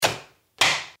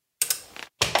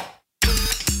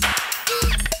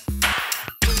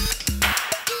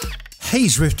Hey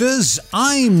Zwifters,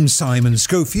 I'm Simon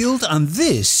Schofield and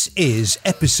this is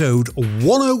episode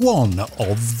 101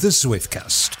 of the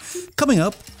Zwiftcast. Coming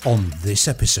up on this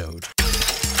episode.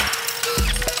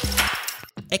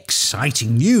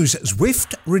 Exciting news,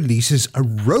 Zwift releases a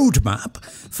roadmap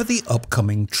for the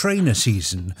upcoming trainer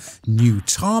season. New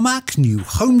tarmac, new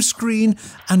home screen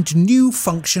and new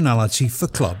functionality for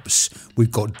clubs. We've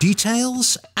got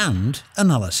details and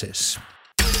analysis.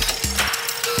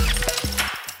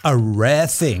 A rare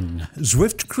thing.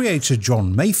 Zwift creator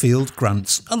John Mayfield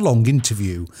grants a long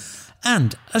interview.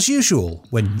 And as usual,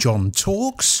 when John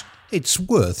talks, it's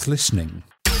worth listening.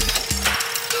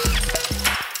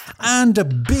 And a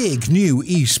big new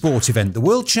e-sport event, the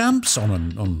World Champs on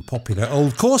an unpopular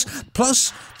old course,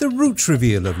 plus the route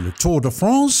reveal of Le Tour de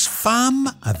France Femmes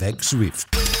avec Zwift.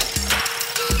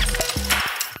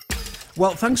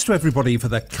 Well, thanks to everybody for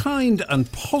their kind and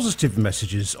positive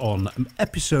messages on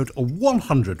episode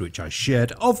 100, which I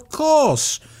shared, of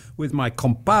course, with my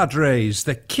compadres,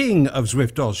 the king of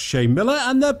Zwift Oz, Shane Miller,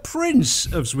 and the prince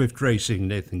of Zwift Racing,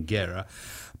 Nathan Guerra,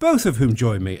 both of whom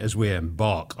join me as we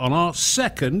embark on our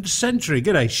second century.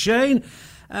 G'day, Shane.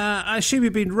 I assume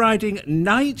you've been riding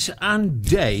night and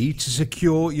day to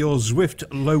secure your Zwift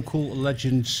local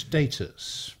legend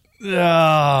status.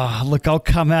 Look, I'll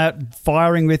come out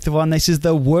firing with the one. This is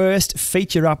the worst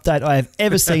feature update I have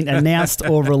ever seen announced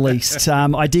or released.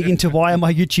 I dig into why on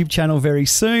my YouTube channel very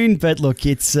soon, but look,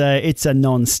 it's a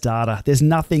non-starter. There's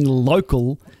nothing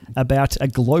local about a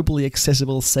globally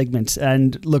accessible segment.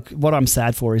 And look, what I'm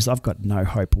sad for is I've got no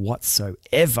hope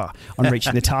whatsoever on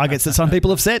reaching the targets that some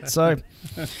people have set. So,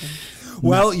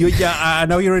 well, I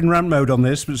know you're in rant mode on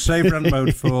this, but save rant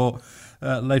mode for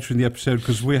later in the episode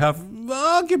because we have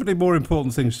arguably more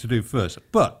important things to do first.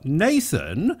 But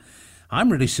Nathan, I'm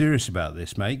really serious about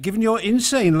this, mate. Given your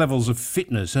insane levels of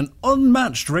fitness and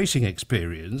unmatched racing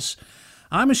experience,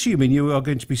 I'm assuming you are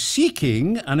going to be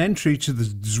seeking an entry to the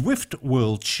Zwift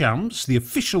World Champs, the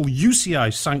official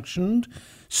UCI-sanctioned,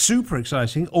 super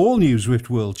exciting, all-new Zwift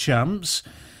World Champs,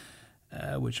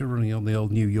 which are running on the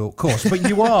old New York course. But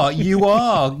you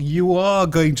are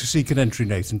going to seek an entry,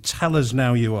 Nathan. Tell us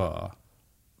now you are.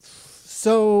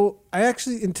 So I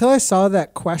actually, until I saw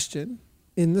that question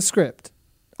in the script,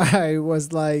 I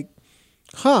was like,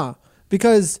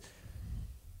 because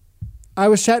I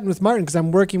was chatting with Martin because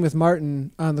I'm working with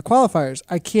Martin on the qualifiers.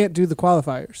 I can't do the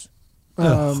qualifiers.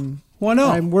 Why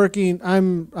not? I'm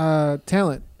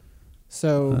talent,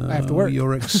 so I have to work.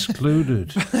 You're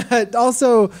excluded.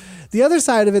 Also, the other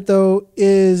side of it, though,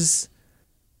 is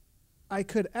I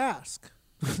could ask.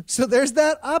 So there's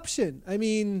that option. I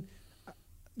mean,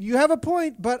 you have a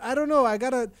point, but I don't know.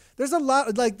 There's a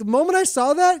lot. Like, the moment I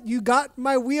saw that, you got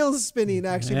my wheels spinning,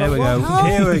 actually. Here we go.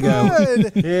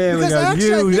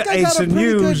 It's a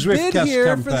new Zwiftcast here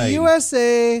campaign. For the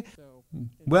USA.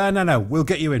 Well, no. We'll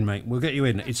get you in, mate. We'll get you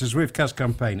in. It's a Zwiftcast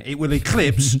campaign. It will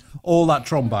eclipse all that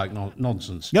Tron bike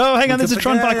nonsense. No, hang on. There's a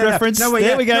Tron bike reference. No,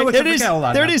 there we go. No, There it is.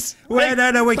 There it is. Wait,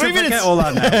 no. We can forget all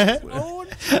that now.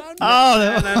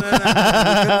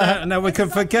 No, we can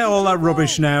forget all that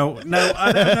rubbish now. No,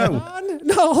 I don't know.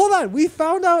 No, hold on. We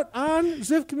found out on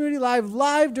Zwift Community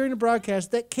Live during the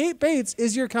broadcast that Kate Bates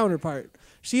is your counterpart.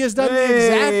 She has done the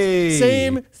exact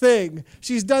same thing.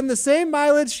 She's done the same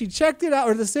mileage. She checked it out,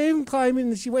 or the same climbing,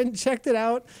 and she went and checked it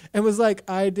out and was like,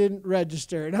 I didn't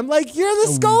register. And I'm like, you're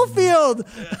the Schofield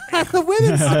on the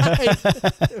women's side.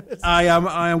 I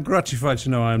am gratified to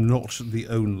know I'm not the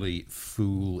only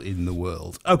fool in the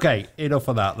world. Okay, enough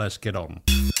of that. Let's get on.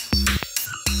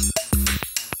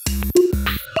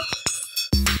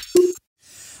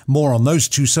 More on those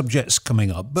two subjects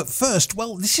coming up. But first,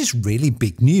 well, this is really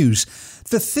big news.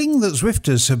 The thing that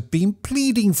Zwifters have been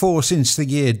pleading for since the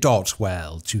year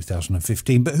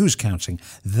 2015, but who's counting?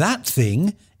 That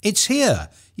thing, it's here.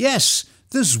 Yes,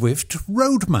 the Zwift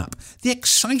roadmap. The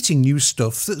exciting new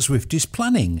stuff that Zwift is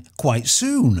planning quite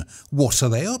soon. What are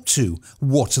they up to?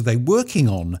 What are they working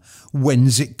on?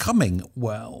 When's it coming?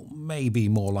 Well, maybe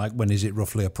more like when is it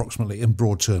roughly, approximately, in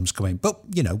broad terms coming. But,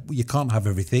 you can't have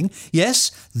everything.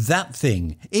 Yes, that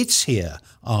thing. It's here.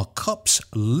 Our cups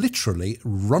literally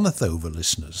runneth over,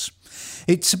 listeners.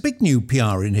 It's a big new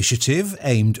PR initiative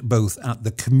aimed both at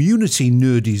the community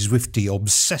nerdy Zwifty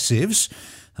obsessives,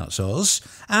 that's us,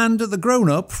 and the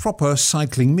grown-up proper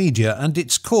cycling media, and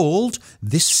it's called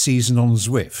This Season on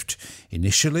Zwift.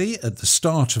 Initially at the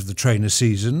start of the trainer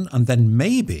season, and then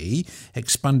maybe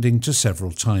expanding to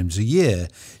several times a year.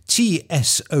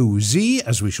 TSOZ,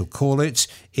 as we shall call it,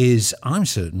 is, I'm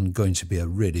certain, going to be a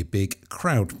really big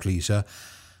crowd pleaser.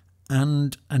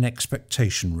 and an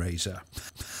expectation raiser.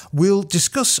 We'll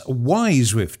discuss why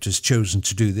Zwift has chosen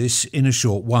to do this in a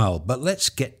short while, but let's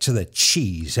get to the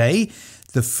cheese, eh?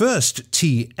 The first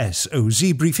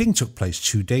TSOZ briefing took place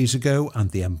 2 days ago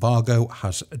and the embargo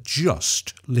has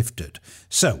just lifted.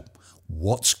 So,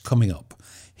 what's coming up?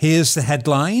 Here's the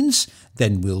headlines,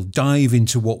 then we'll dive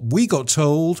into what we got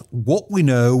told, what we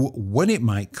know, when it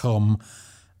might come,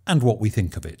 and what we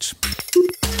think of it.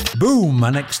 Boom,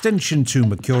 an extension to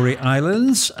Mercury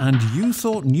Islands, and you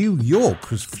thought New York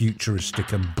was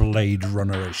futuristic and Blade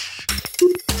Runner-ish.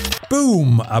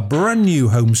 Boom, a brand new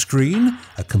home screen,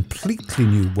 a completely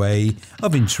new way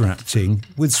of interacting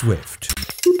with Zwift.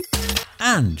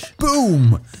 And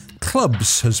boom,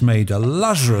 Clubs has made a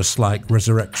Lazarus-like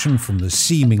resurrection from the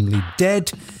seemingly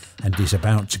dead and is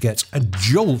about to get a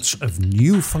jolt of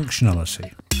new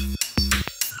functionality.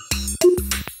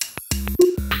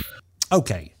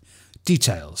 Okay,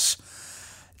 details.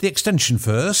 The extension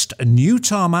first. A new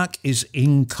tarmac is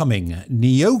incoming.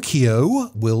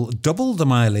 Neokio will double the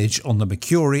mileage on the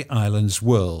Mercury Islands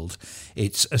world.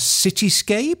 It's a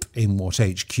cityscape in what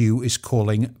HQ is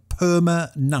calling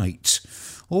Perma Night.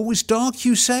 Always dark,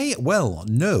 you say? Well,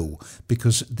 no,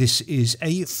 because this is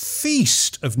a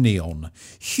feast of neon.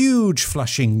 Huge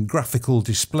flashing graphical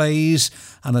displays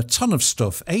and a ton of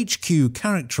stuff HQ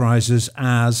characterises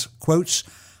as, quotes,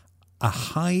 a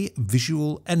high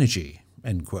visual energy,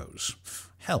 end quotes.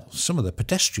 Hell, some of the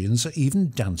pedestrians are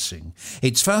even dancing.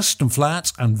 It's fast and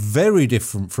flat and very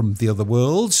different from the other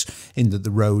worlds in that the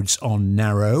roads are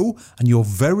narrow and you're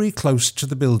very close to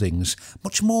the buildings.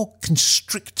 Much more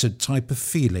constricted type of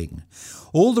feeling.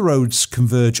 All the roads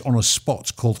converge on a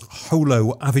spot called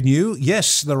Holo Avenue.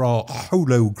 Yes, there are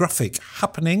holographic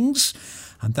happenings,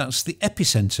 and that's the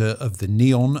epicentre of the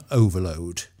neon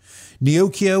overload.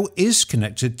 Neokio is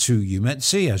connected to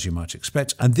Umetzi, as you might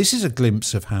expect, and this is a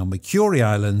glimpse of how Mercury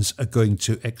Islands are going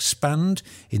to expand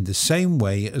in the same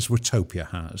way as Watopia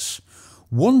has.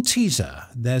 One teaser,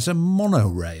 there's a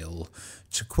monorail.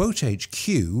 To quote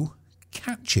HQ,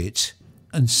 catch it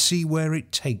and see where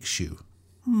it takes you.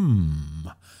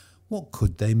 What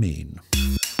could they mean?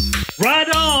 Right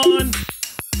on!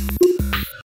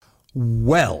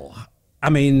 Well, I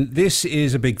mean, this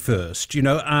is a big first. You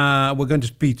know, we're going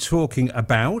to be talking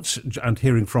about and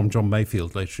hearing from John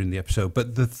Mayfield later in the episode.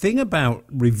 But the thing about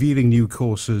revealing new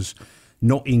courses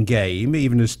not in-game,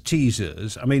 even as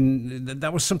teasers, I mean,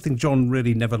 that was something John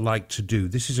really never liked to do.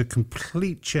 This is a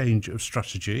complete change of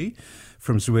strategy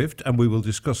from Zwift, and we will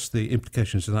discuss the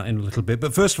implications of that in a little bit.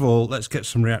 But first of all, let's get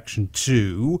some reaction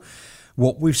to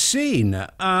what we've seen.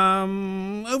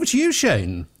 Over to you,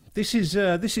 Shane. This is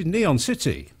Neon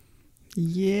City.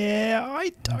 Yeah,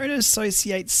 I don't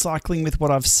associate cycling with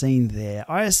what I've seen there.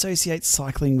 I associate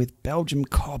cycling with Belgium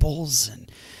cobbles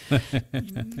and,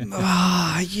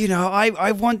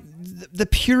 I want, the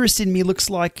purist in me looks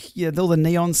like, all the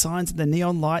neon signs and the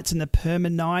neon lights and the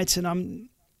Perma Night, and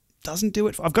doesn't do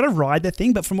it. I've got to ride the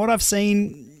thing, but from what I've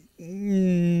seen,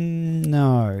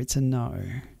 no, it's a no.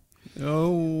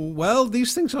 Oh, well,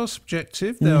 these things are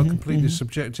subjective. They are completely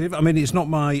subjective. I mean, it's not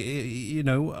my, it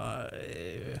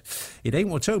ain't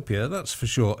Watopia, that's for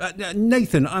sure.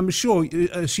 Nathan, I'm sure,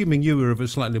 assuming you were of a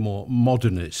slightly more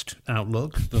modernist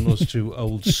outlook than us two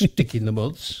old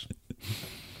stick-in-the-muds.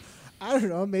 I don't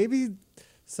know, maybe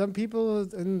some people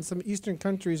in some Eastern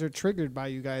countries are triggered by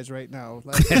you guys right now.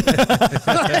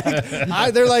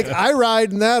 They're like, I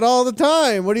ride in that all the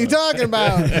time. What are you talking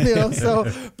about?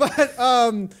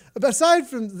 But aside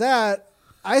from that,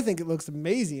 I think it looks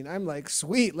amazing. I'm like,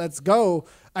 sweet, let's go.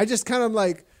 I just kind of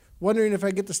like wondering if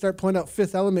I get to start pointing out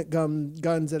Fifth Element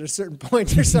guns at a certain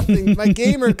point or something. My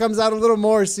gamer comes out a little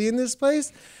more seeing this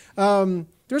place.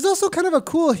 There's also kind of a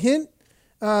cool hint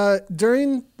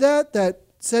during that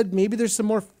said maybe there's some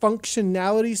more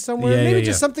functionality somewhere.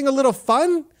 Just something a little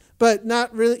fun, but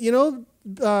not really, well,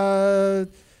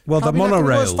 the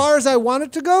monorail. As far as I want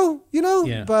it to go,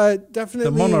 but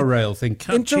definitely. The monorail thing.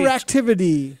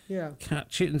 Interactivity. Yeah.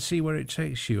 Catch it and see where it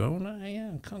takes you. Oh, no,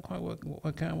 yeah. Can't quite work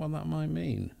out what that might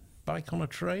mean. Bike on a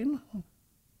train?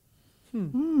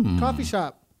 Coffee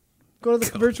shop. Go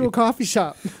to the virtual coffee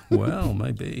shop. Well,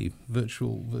 maybe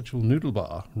virtual noodle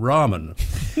bar, ramen.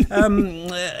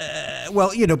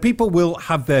 People will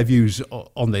have their views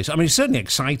on this. I mean, it's certainly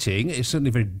exciting. It's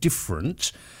certainly very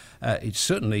different. It's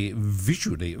certainly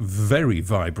visually very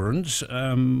vibrant.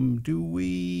 Do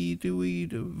we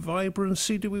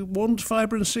want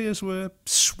vibrancy as we're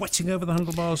sweating over the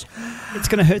handlebars. It's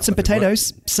going to hurt some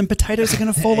potatoes. Some potatoes are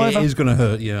going to fall over. It is going to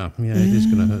hurt, yeah. Yeah, it is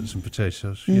going to hurt some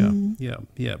potatoes.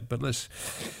 Yeah. But let's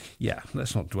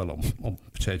not dwell on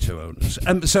potato owners.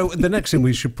 So the next thing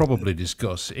we should probably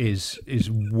discuss is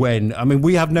when. I mean,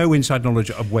 we have no inside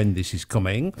knowledge of when this is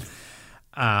coming.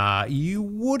 You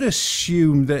would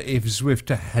assume that if Zwift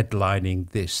are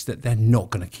headlining this, that they're not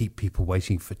going to keep people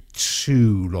waiting for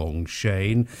too long,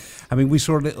 Shane. I mean, we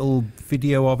saw a little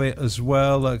video of it as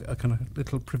well, a kind of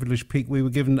little privileged peek we were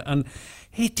given, and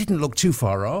it didn't look too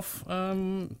far off.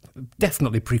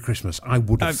 Definitely pre-Christmas, I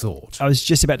would have thought. I was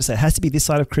just about to say, it has to be this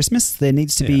side of Christmas. There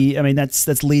needs to be, I mean,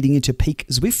 that's leading into peak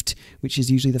Zwift, which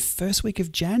is usually the first week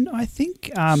of Jan, I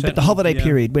think. But the holiday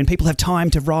period, when people have time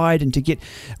to ride and to get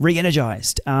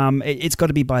re-energised, it's got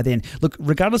to be by then. Look,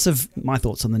 regardless of my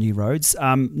thoughts on the new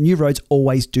roads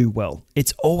always do well.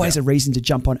 It's always a reason to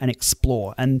jump on and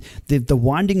explore. And the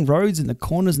winding roads and the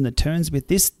corners and the turns with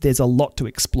this, there's a lot to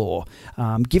explore.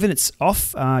 Given it's off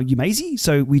Umazi,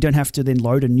 so we don't have to then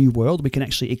load a new world. We can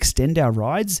actually extend our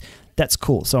rides. That's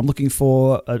cool. So I'm looking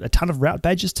for a ton of route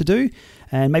badges to do,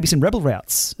 and maybe some rebel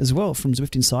routes as well from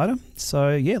Zwift Insider. So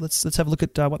yeah, let's have a look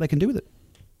at what they can do with it.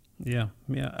 Yeah.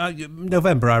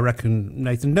 November, I reckon,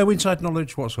 Nathan. No inside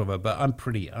knowledge whatsoever, but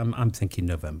I'm thinking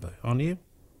November. Aren't you?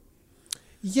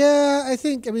 Yeah,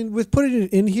 I mean, with putting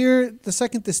it in here, the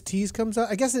second this tease comes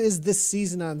out, I guess it is this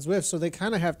season on Zwift, so they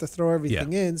kind of have to throw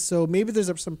everything in. So maybe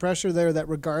there's some pressure there that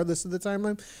regardless of the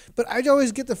timeline. But I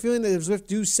always get the feeling that if Zwift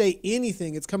do say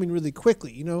anything, it's coming really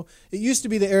quickly. You know, it used to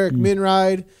be the Eric Min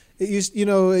ride. It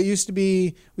used to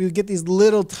be we would get these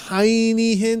little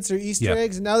tiny hints or Easter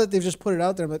eggs. And now that they've just put it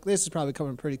out there, I'm like, this is probably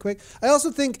coming pretty quick. I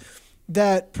also think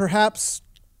that perhaps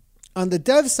on the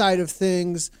dev side of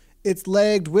things, it's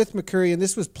lagged with McCurry, and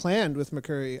this was planned with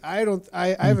McCurry.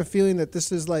 I have a feeling that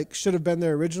this is should have been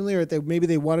there originally, or that maybe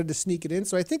they wanted to sneak it in.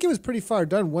 So I think it was pretty far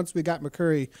done once we got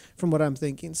McCurry, from what I'm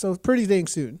thinking. So pretty dang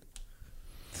soon.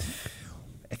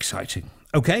 Exciting.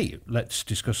 Okay, let's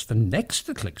discuss the next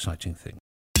little exciting thing.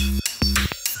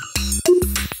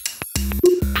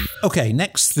 Okay,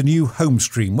 next, the new home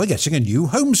screen. We're getting a new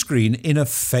home screen in a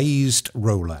phased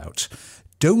rollout.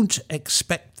 Don't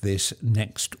expect this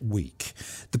next week.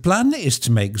 The plan is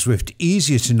to make Zwift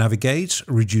easier to navigate,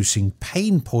 reducing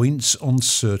pain points on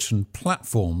certain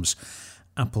platforms.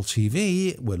 Apple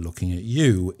TV, we're looking at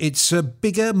you. It's a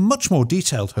bigger, much more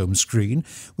detailed home screen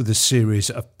with a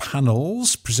series of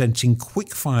panels presenting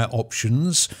quick-fire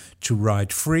options to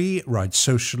ride free, ride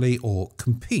socially, or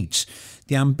compete.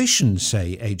 The ambition,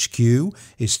 say HQ,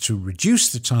 is to reduce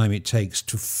the time it takes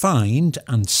to find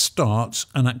and start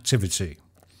an activity.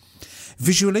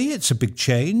 Visually, it's a big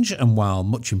change, and while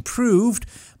much improved,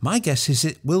 my guess is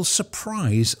it will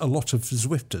surprise a lot of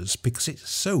Zwifters because it's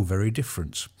so very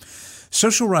different.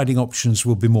 Social riding options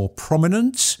will be more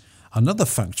prominent. Another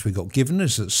fact we got given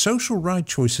is that social ride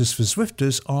choices for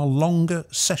Zwifters are longer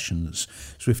sessions.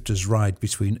 Zwifters ride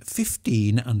between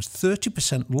 15 and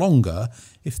 30% longer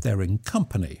if they're in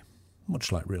company.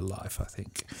 Much like real life, I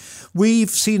think.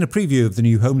 We've seen a preview of the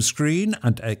new home screen,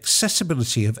 and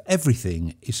accessibility of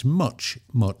everything is much,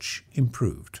 much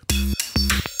improved.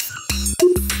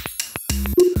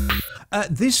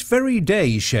 This very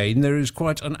day, Shane, there is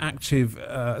quite an active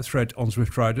thread on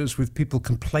Zwift Riders with people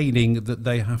complaining that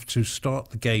they have to start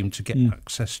the game to get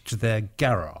access to their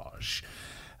garage.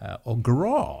 Or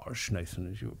garage,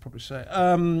 Nathan, as you would probably say.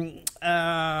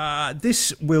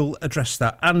 This will address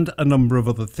that and a number of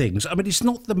other things. I mean, it's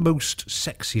not the most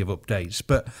sexy of updates,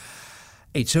 but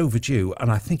it's overdue, and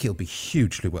I think it'll be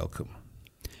hugely welcome.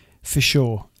 For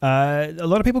sure. A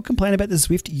lot of people complain about the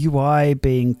Zwift UI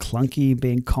being clunky,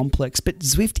 being complex, but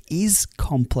Zwift is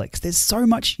complex. There's so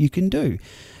much you can do.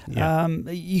 Yeah.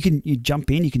 You jump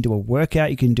in, you can do a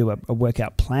workout, you can do a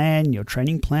workout plan, your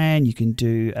training plan, you can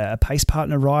do a pace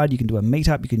partner ride, you can do a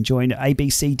meetup, you can join A,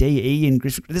 B, C, D, E, and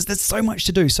there's so much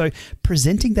to do. So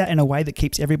presenting that in a way that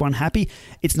keeps everyone happy,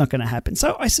 it's not going to happen.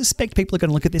 So I suspect people are going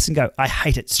to look at this and go, I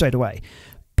hate it straight away.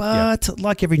 But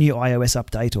like every new iOS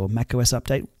update or macOS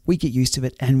update, we get used to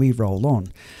it and we roll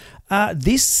on.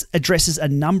 This addresses a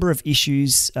number of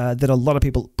issues that a lot of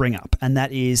people bring up, and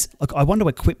that is, look, I want to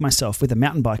equip myself with a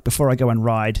mountain bike before I go and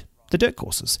ride the dirt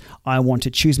courses. I want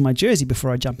to choose my jersey before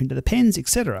I jump into the pens,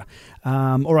 etc.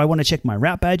 Or I want to check my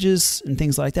route badges and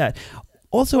things like that.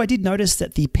 Also, I did notice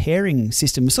that the pairing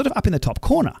system was sort of up in the top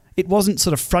corner. It wasn't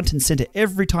sort of front and center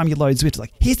every time you load Zwift. It's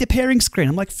like, here's the pairing screen.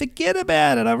 I'm like, forget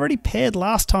about it. I've already paired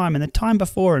last time and the time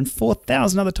before and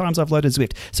 4,000 other times I've loaded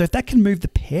Zwift. So if that can move the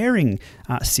pairing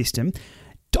system,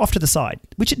 off to the side,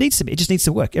 which it needs to be. It just needs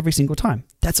to work every single time.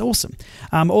 That's awesome.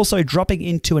 Also, dropping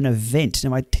into an event.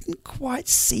 Now, I didn't quite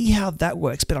see how that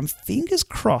works, but I'm fingers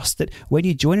crossed that when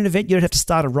you join an event, you don't have to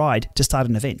start a ride to start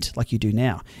an event like you do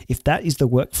now. If that is the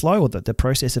workflow or the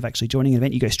process of actually joining an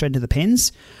event, you go straight into the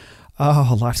pens.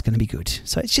 Oh, life's going to be good.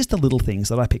 So it's just the little things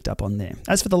that I picked up on there.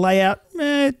 As for the layout,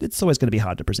 it's always going to be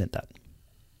hard to present that.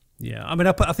 Yeah, I mean,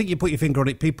 I think you put your finger on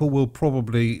it. People will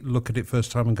probably look at it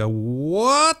first time and go,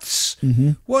 "What?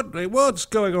 Mm-hmm. What's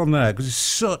going on there?" Because it's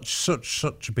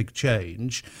such a big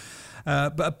change.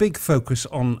 But a big focus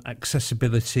on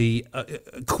accessibility,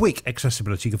 quick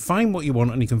accessibility. You can find what you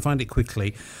want and you can find it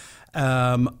quickly.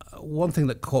 One thing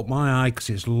that caught my eye, because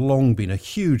it's long been a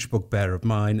huge bugbear of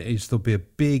mine, is there'll be a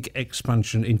big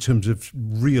expansion in terms of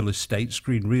real estate,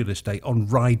 screen real estate, on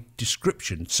ride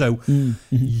description. So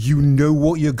you know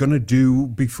what you're going to do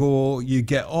before you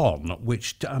get on,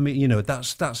 which, I mean, you know,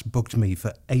 that's bugged me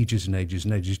for ages and ages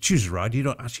and ages. Choose a ride, you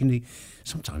don't actually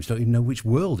sometimes don't even know which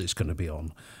world it's going to be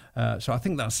on. So I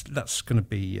think that's going to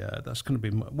be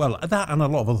well, that and a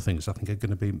lot of other things I think are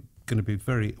going to be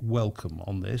very welcome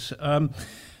on this.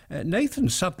 Nathan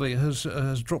sadly has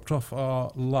dropped off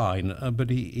our line, but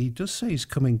he does say he's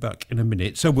coming back in a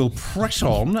minute. So we'll press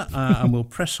on, and we'll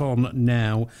press on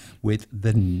now with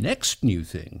the next new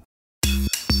thing.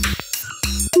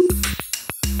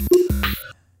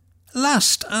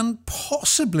 Last and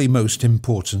possibly most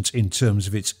important in terms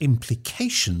of its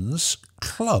implications,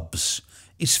 Clubs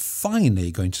is finally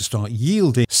going to start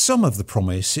yielding some of the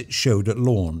promise it showed at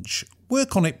launch.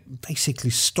 Work on it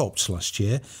basically stopped last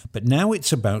year, but now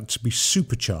it's about to be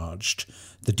supercharged.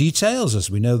 The details, as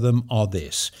we know them, are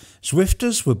this.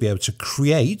 Zwifters will be able to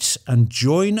create and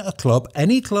join a club,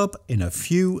 any club, in a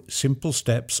few simple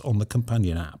steps on the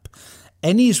companion app.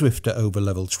 Any Zwifter over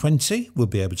level 20 will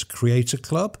be able to create a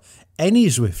club. Any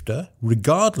Zwifter,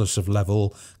 regardless of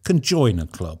level, can join a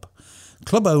club.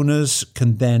 Club owners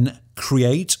can then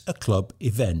create a club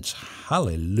event.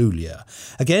 Hallelujah.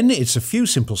 Again, it's a few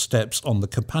simple steps on the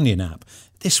companion app.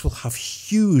 This will have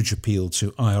huge appeal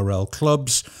to IRL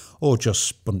clubs or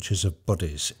just bunches of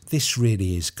buddies. This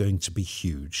really is going to be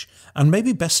huge. And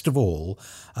maybe best of all,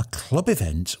 a club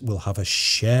event will have a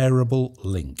shareable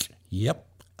link. Yep,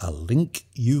 a link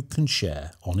you can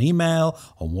share on email,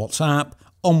 on WhatsApp,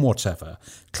 on whatever.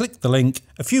 Click the link,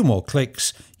 a few more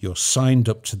clicks, you're signed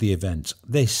up to the event.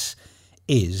 This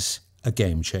is a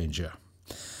game changer.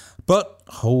 But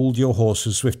hold your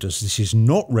horses, Zwifters. This is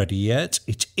not ready yet.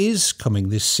 It is coming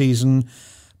this season,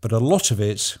 but a lot of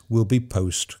it will be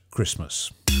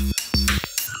post-Christmas.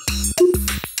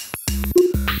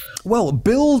 Well,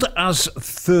 build as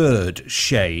third,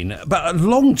 Shane. But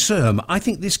long term, I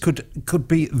think this could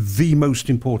be the most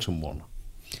important one.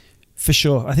 For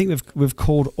sure. I think we've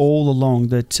called all along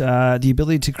that the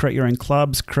ability to create your own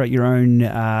clubs, create your own,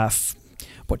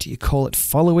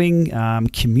 following,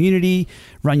 community,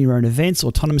 run your own events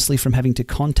autonomously from having to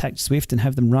contact Zwift and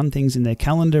have them run things in their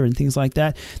calendar and things like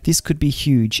that. This could be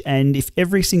huge. And if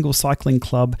every single cycling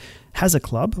club has a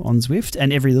club on Zwift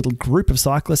and every little group of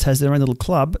cyclists has their own little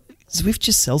club, Zwift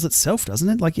just sells itself, doesn't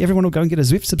it? Like everyone will go and get a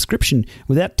Zwift subscription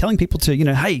without telling people to,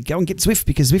 hey, go and get Zwift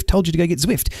because Zwift told you to go get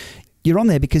Zwift. You're on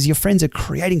there because your friends are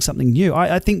creating something new.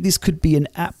 I think this could be an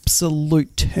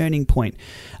absolute turning point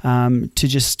to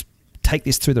just take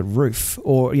this through the roof,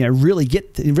 or really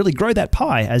grow that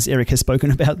pie, as Eric has spoken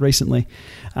about recently.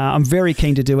 I'm very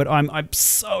keen to do it. I'm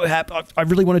so happy. I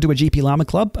really want to do a GP Llama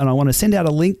Club, and I want to send out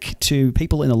a link to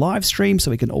people in the live stream so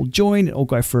we can all join, all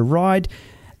go for a ride,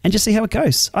 and just see how it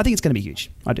goes. I think it's going to be huge.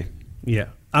 I do. Yeah,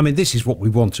 I mean, this is what we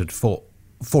wanted for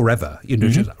forever,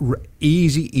 just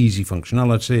easy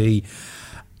functionality.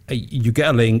 You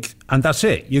get a link and that's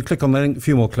it. You click on the link, a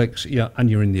few more clicks, and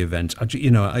you're in the event. I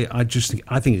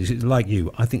think this is like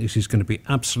you. I think this is going to be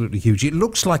absolutely huge. It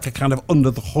looks like a kind of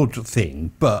under the hood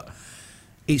thing, but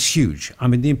it's huge. I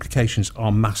mean, the implications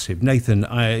are massive. Nathan,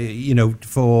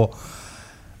 for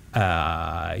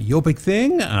your big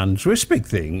thing and Zwift's big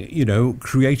thing,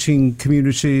 creating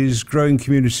communities, growing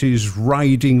communities,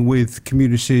 riding with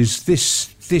communities.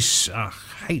 This I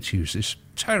hate to use this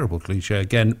terrible cliche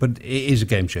again, but it is a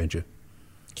game changer.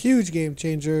 Huge game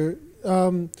changer.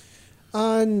 On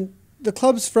the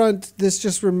club's front, this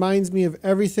just reminds me of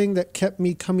everything that kept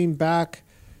me coming back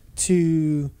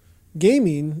to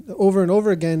gaming over and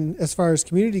over again as far as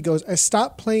community goes. I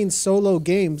stopped playing solo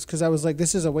games because I was like,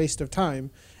 this is a waste of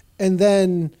time. And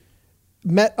then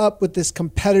met up with this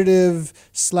competitive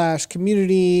 /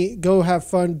 community, go have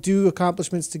fun, do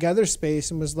accomplishments together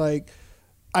space, and was like,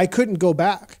 I couldn't go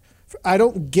back. I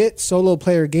don't get solo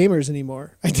player gamers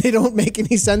anymore. They don't make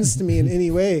any sense to me in any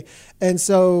way. And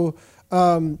so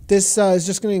This is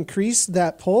just going to increase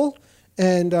that pull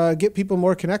and get people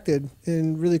more connected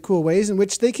in really cool ways in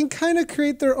which they can kind of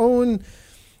create their own.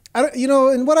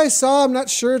 In what I saw, I'm not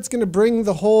sure it's going to bring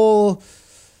the whole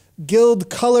guild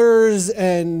colors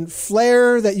and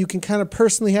flair that you can kind of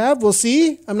personally have. We'll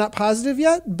see. I'm not positive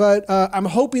yet, but I'm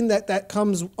hoping that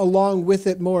comes along with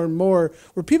it more and more,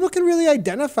 where people can really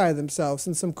identify themselves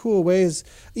in some cool ways,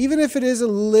 even if it is a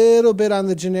little bit on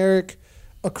the generic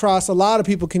across. A lot of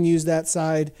people can use that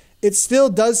side. It still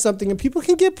does something, and people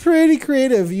can get pretty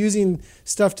creative using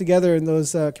stuff together in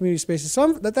those community spaces.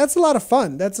 So that's a lot of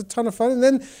fun. That's a ton of fun. And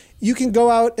then you can go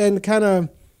out and kind of,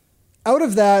 out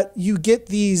of that, you get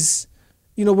these,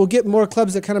 we'll get more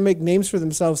clubs that kind of make names for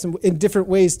themselves in different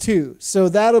ways too. So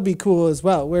that'll be cool as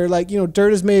well, where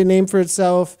Dirt has made a name for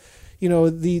itself,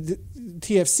 the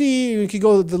TFC, you could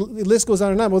go, the list goes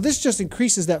on and on. Well, this just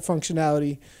increases that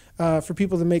functionality for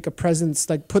people to make a presence,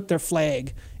 like put their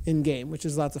flag in game, which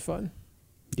is lots of fun.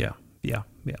 Yeah.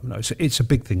 No, it's a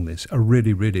big thing, this. A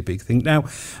really, really big thing. Now,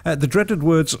 the dreaded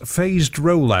words phased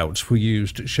rollouts were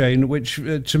used, Shane, which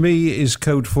to me is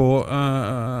code for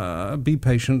be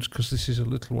patient, because this is a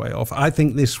little way off. I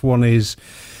think this one is...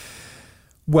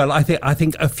 Well, I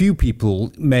think a few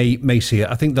people may see it.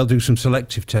 I think they'll do some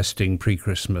selective testing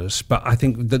pre-Christmas, but I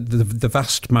think the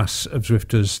vast mass of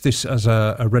Zwifters, this as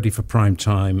a ready for prime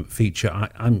time feature,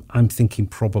 I'm thinking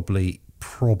probably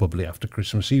after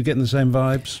Christmas. Are you getting the same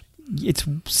vibes? It's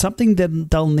something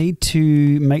that they'll need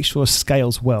to make sure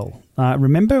scales well.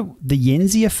 Remember the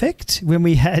Yenzi effect when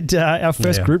we had our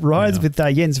first group rides with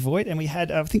Jens Voigt, and we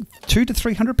had, I think, 200 to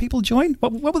 300 people join?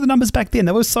 What were the numbers back then?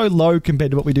 They were so low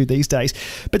compared to what we do these days.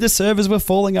 But the servers were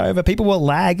falling over. People were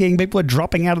lagging. People were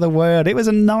dropping out of the word. It was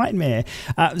a nightmare.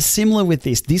 Similar with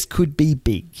this could be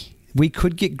big. We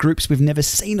could get groups we've never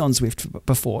seen on Zwift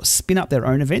before spin up their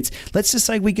own events. Let's just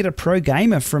say we get a pro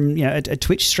gamer from a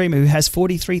Twitch streamer who has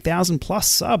 43,000 plus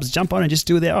subs, jump on and just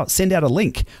send out a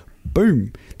link.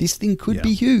 Boom. This thing could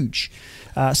be huge.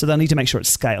 So they'll need to make sure it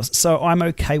scales. So I'm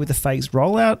okay with the phased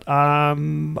rollout.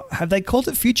 Have they called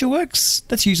it FutureWorks?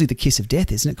 That's usually the kiss of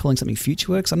death, isn't it? Calling something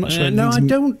FutureWorks? I'm not sure. No, I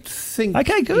don't think.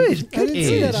 Okay, good. I didn't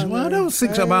see that on Well, I there. don't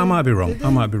think so. I might be wrong.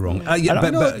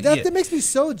 That makes me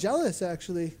so jealous,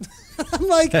 actually. I'm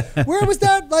like, where was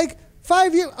that? Like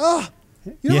 5 years? Oh,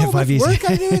 how much 5 years. work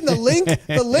I do in the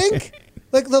link.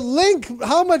 Like the link,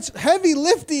 how much heavy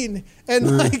lifting and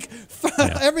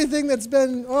everything that's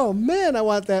been, oh man, I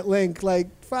want that link like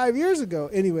 5 years ago.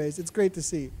 Anyways, it's great to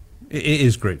see. It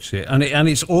is great to see it, and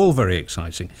it's all very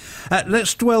exciting.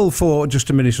 Let's dwell for just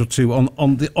a minute or two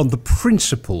on the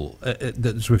principle that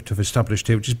Zwift have established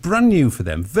here, which is brand new for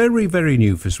them, very, very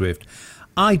new for Zwift.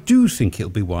 I do think it'll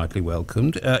be widely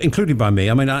welcomed, including by me.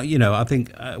 I mean, I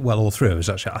think, all three of us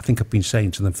actually, I think I've been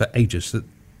saying to them for ages that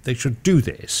they should do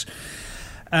this.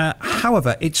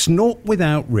 However, it's not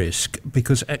without risk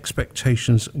because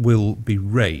expectations will be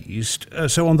raised.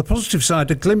 So on the positive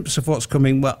side, a glimpse of what's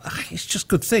coming, well, it's just a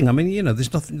good thing. I mean,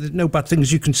 there's no bad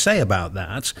things you can say about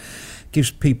that.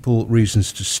 Gives people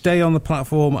reasons to stay on the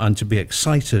platform and to be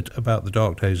excited about the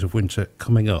dark days of winter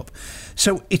coming up.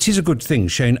 So it is a good thing,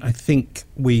 Shane. I think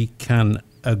we can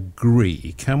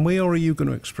agree. Can we, or are you going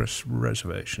to express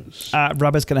reservations?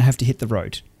 Rubber's going to have to hit the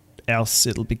road, else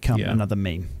it'll become another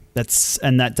meme. That's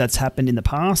happened in the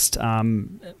past.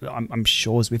 I'm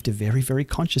sure Zwift are very, very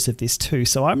conscious of this too.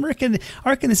 So I reckon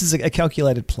this is a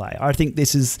calculated play. I think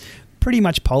this is pretty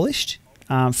much polished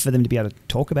for them to be able to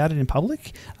talk about it in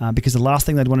public, because the last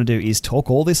thing they'd want to do is talk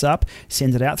all this up,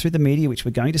 send it out through the media, which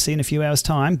we're going to see in a few hours'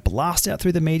 time, blast out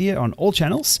through the media on all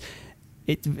channels.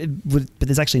 But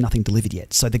there's actually nothing delivered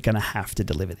yet, so they're going to have to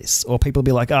deliver this, or people will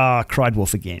be like, cried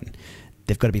wolf again.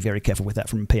 They've got to be very careful with that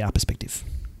from a PR perspective.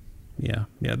 Yeah.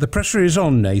 The pressure is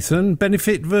on, Nathan.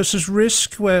 Benefit versus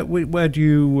risk. Where do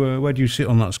you sit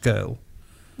on that scale?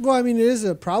 Well, I mean, it is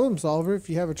a problem solver. If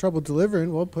you have a trouble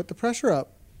delivering, well, put the pressure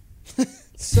up.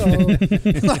 So,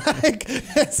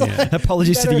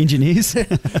 apologies to the engineers.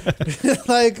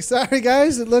 Sorry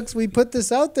guys, we put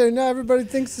this out there now. Everybody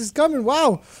thinks it's coming.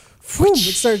 Wow,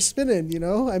 it starts spinning.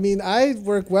 I mean, I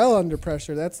work well under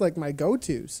pressure. That's like my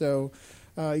go-to. So.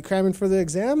 You cramming for the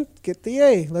exam? Get the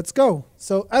A. Let's go.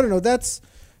 So I don't know. That's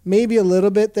maybe a little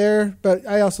bit there, but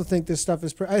I also think this stuff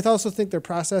is. I also think their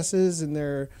processes and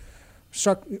their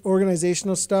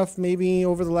organizational stuff, maybe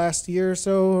over the last year or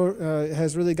so,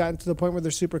 has really gotten to the point where they're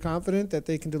super confident that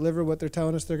they can deliver what they're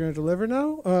telling us they're going to deliver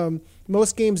now.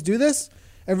 Most games do this.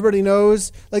 Everybody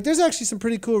knows. There's actually some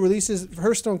pretty cool releases.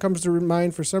 Hearthstone comes to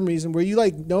mind for some reason where you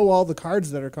know all the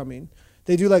cards that are coming.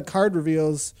 They do card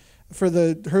reveals for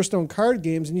the Hearthstone card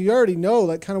games, and you already know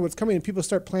kind of what's coming, and people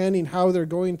start planning how they're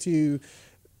going to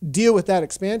deal with that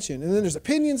expansion. And then there's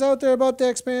opinions out there about the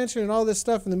expansion and all this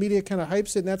stuff, and the media kind of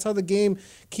hypes it, and that's how the game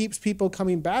keeps people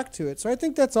coming back to it. So I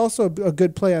think that's also a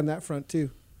good play on that front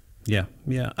too. Yeah.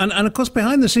 And of course,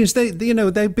 behind the scenes, they've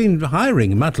been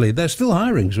hiring madly. They're still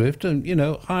hiring, Zwift,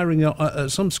 and, hiring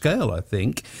at some scale, I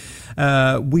think.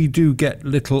 We do get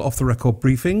little off-the-record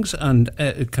briefings, and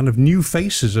kind of new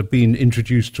faces have been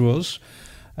introduced to us.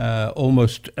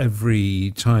 Almost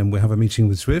every time we have a meeting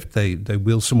with Zwift, they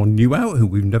wheel someone new out who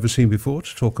we've never seen before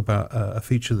to talk about a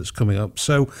feature that's coming up.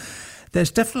 So there's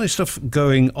definitely stuff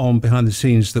going on behind the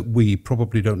scenes that we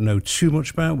probably don't know too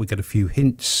much about. We get a few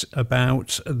hints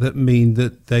about that mean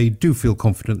that they do feel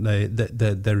confident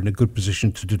they're in a good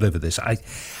position to deliver this. I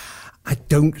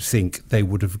don't think they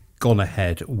would have gone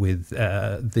ahead with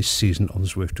this season on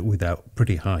Zwift without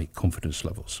pretty high confidence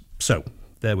levels. So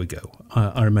there we go.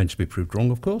 I remain to be proved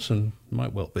wrong, of course, and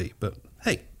might well be. But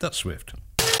hey, that's Zwift.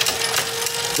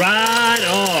 Right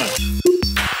on.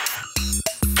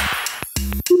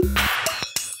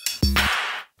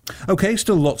 Okay,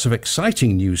 still lots of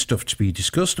exciting new stuff to be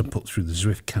discussed and put through the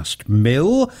Zwiftcast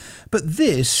mill, but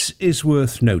this is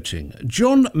worth noting.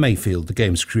 John Mayfield, the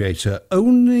game's creator,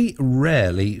 only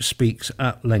rarely speaks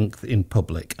at length in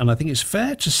public, and I think it's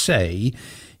fair to say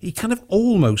he kind of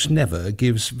almost never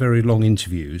gives very long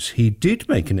interviews. He did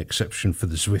make an exception for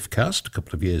the Zwiftcast a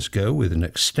couple of years ago with an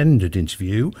extended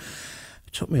interview.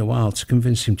 It took me a while to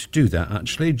convince him to do that,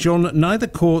 actually. John neither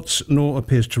courts nor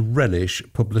appears to relish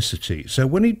publicity, so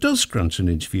when he does grant an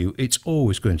interview, it's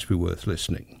always going to be worth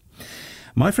listening.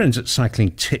 My friends at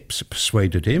Cycling Tips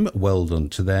persuaded him, well done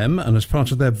to them, and as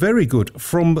part of their very good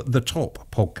From the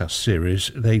Top podcast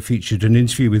series, they featured an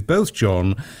interview with both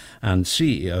John and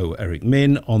CEO Eric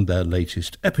Min on their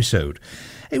latest episode.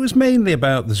 It was mainly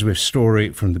about the Zwift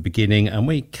story from the beginning, and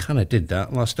we kind of did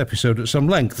that last episode at some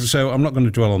length, so I'm not going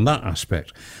to dwell on that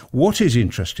aspect. What is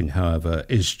interesting, however,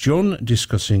 is John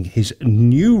discussing his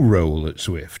new role at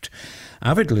Zwift.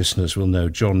 Avid listeners will know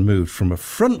John moved from a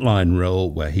frontline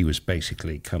role, where he was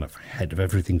basically kind of head of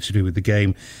everything to do with the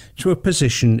game, to a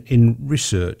position in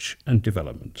research and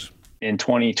development. In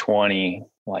 2020,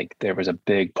 there was a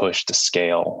big push to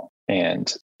scale,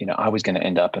 and I was going to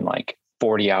end up in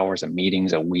 40 hours of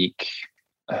meetings a week.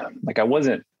 I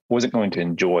wasn't going to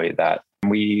enjoy that.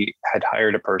 We had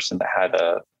hired a person that had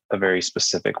a very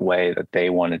specific way that they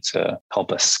wanted to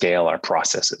help us scale our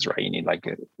processes, right? You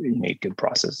need good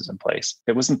processes in place.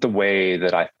 It wasn't the way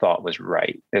that I thought was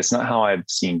right. It's not how I've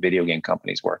seen video game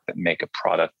companies work, that make a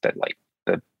product that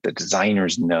the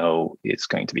designers know is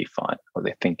going to be fun, or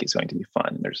they think is going to be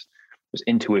fun. There's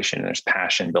intuition and there's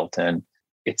passion built in.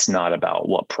 It's not about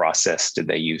what process did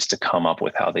they use to come up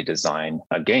with how they design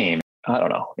a game. I don't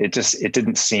know. It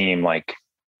didn't seem like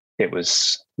it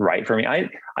was right for me. I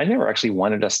never actually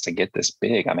wanted us to get this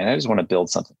big. I mean, I just want to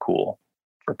build something cool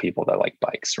for people that like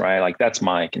bikes, right? That's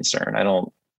my concern.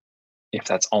 If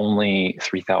that's only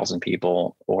 3,000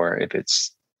 people or if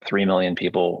it's 3 million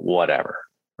people, whatever,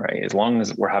 right? As long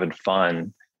as we're having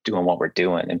fun doing what we're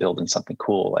doing and building something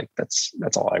cool, that's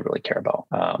all I really care about.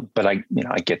 But I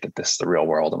get that this is the real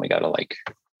world, and we got to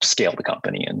scale the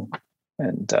company and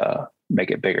make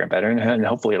it bigger and better. And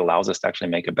hopefully it allows us to actually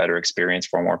make a better experience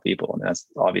for more people. And that's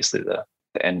obviously the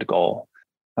end goal.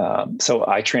 So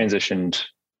I transitioned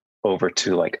over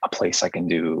to a place I can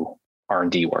do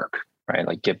R&D work,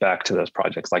 right? Get back to those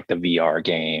projects like the VR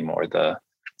game, or this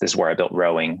is where I built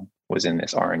Rowing, was in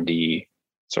this R&D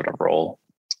sort of role.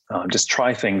 Just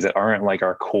try things that aren't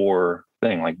our core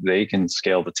thing. They can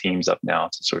scale the teams up now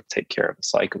to sort of take care of the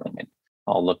cycling. And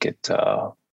I'll look at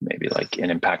maybe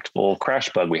an impactful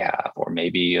crash bug we have, or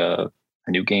maybe a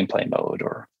new gameplay mode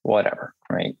or whatever,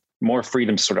 right? More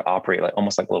freedom to sort of operate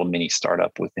almost like a little mini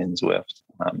startup within Zwift,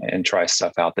 and try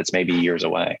stuff out that's maybe years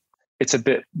away. It's a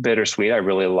bit bittersweet. I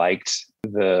really liked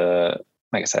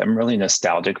like I said, I'm really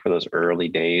nostalgic for those early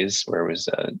days where it was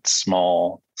a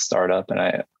small startup, and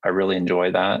I really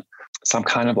enjoy that. So I'm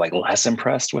kind of less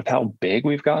impressed with how big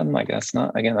we've gotten. That's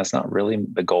not really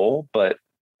the goal, but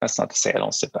that's not to say I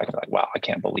don't sit back and wow, I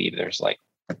can't believe there's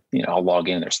I'll log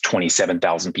in, there's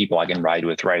 27,000 people I can ride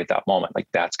with right at that moment.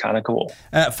 That's kind of cool.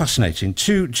 Fascinating.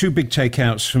 Two big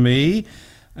takeouts for me.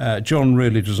 John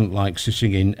really doesn't like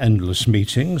sitting in endless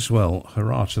meetings. Well,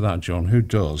 hurrah to that, John. Who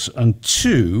does? And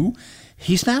two,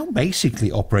 he's now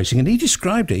basically operating, and he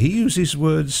described it. He used his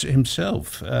words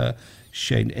himself,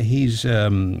 Shane.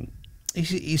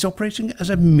 He's operating as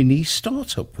a mini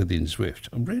startup within Zwift.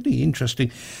 Really interesting.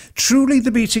 Truly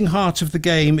the beating heart of the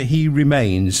game he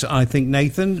remains, I think,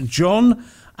 Nathan. John,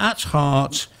 at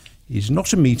heart, is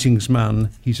not a meetings man.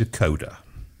 He's a coder.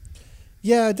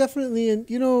 Yeah, definitely.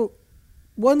 And,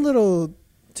 one little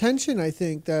tension, I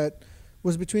think, that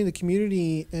was between the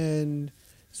community and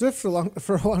Zwift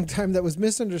for a long time that was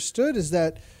misunderstood is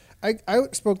that I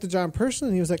spoke to John personally,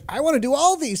 and he was like, I want to do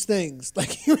all these things. Like,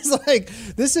 he was like,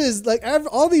 this is like, I have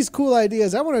all these cool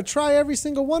ideas. I want to try every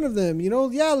single one of them.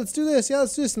 Yeah, let's do this. Yeah,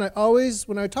 let's do this. And I always,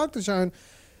 when I talked to John,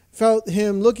 felt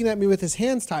him looking at me with his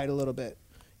hands tied a little bit.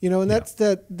 And that's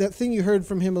that thing you heard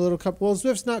from him a little couple. Well,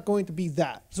 Zwift's not going to be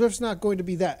that. Zwift's not going to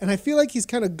be that. And I feel like he's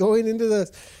kind of going into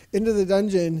the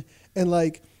dungeon and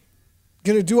like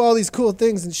going to do all these cool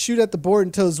things and shoot at the board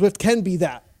until Zwift can be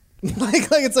that. like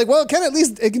it's like, well,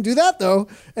 it can do that though.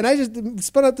 And I just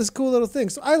spun up this cool little thing.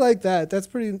 So I like that.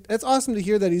 That's awesome to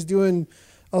hear that he's doing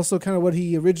also kind of what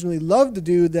he originally loved to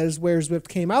do. That is where Zwift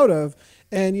came out of.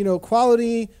 And,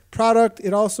 quality, product,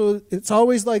 it's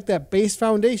always like that base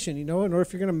foundation, in order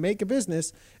if you're going to make a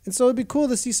business. And so it'd be cool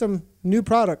to see some new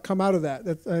product come out of that.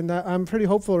 And I'm pretty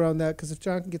hopeful around that because if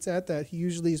John gets at that, he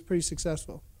usually is pretty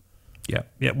successful.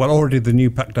 Yeah. Well, already the new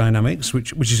Pack Dynamics,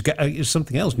 which is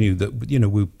something else new that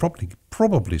we'll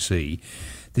probably see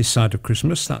this side of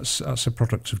Christmas. That's a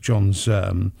product of John's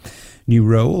new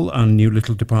role and new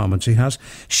little department he has.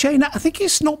 Shane, I think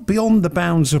it's not beyond the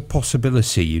bounds of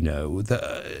possibility.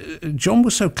 That John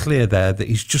was so clear there that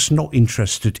he's just not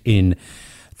interested in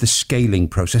the scaling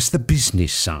process, the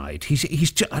business side.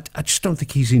 I just don't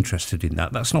think he's interested in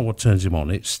that. That's not what turns him on.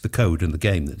 It's the code and the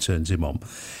game that turns him on.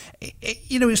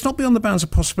 It's not beyond the bounds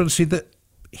of possibility that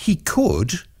he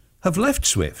could have left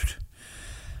Zwift.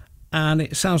 And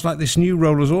it sounds like this new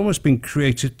role has almost been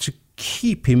created to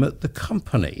keep him at the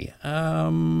company.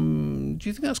 Do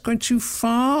you think that's going too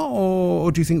far?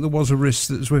 Or do you think there was a risk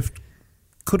that Zwift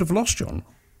could have lost John?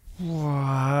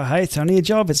 Hey, it's only a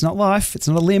job. It's not life. It's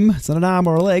not a limb. It's not an arm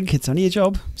or a leg. It's only a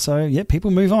job. So, yeah,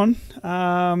 people move on.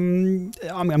 I'm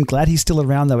glad he's still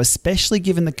around, though, especially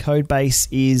given the code base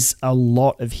is a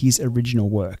lot of his original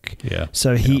work. Yeah.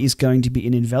 So he is going to be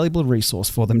an invaluable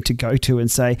resource for them to go to and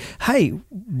say, hey,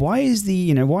 why is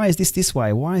this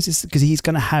way? Why is this? Because he's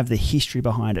going to have the history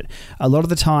behind it. A lot of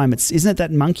the time, isn't it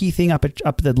that monkey thing up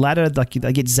the ladder? Like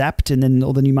they get zapped and then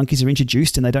all the new monkeys are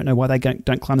introduced and they don't know why they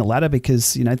don't climb the ladder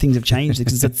because, things have changed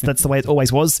because that's the way it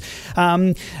always was.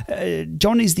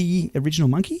 John is the original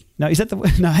monkey. No, is that the?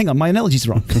 No, hang on, my analogy's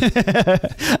wrong.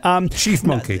 Chief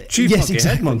monkey, yes, monkey, exactly.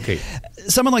 head monkey.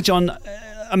 Someone like John.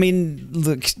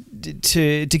 Look,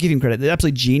 to give him credit, they're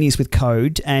absolute genius with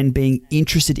code and being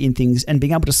interested in things and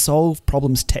being able to solve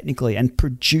problems technically and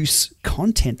produce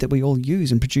content that we all use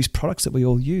and produce products that we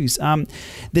all use.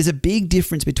 There's a big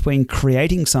difference between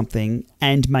creating something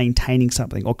and maintaining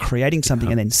something, or creating something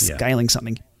and then scaling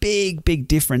something. Big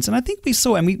difference. And I think we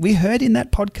saw, and we heard in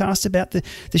that podcast about the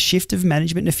shift of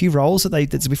management in a few roles that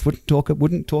Zwift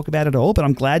wouldn't talk about at all. But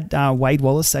I'm glad Wade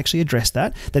Wallace actually addressed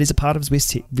that. That is a part of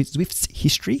Zwift's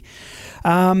history.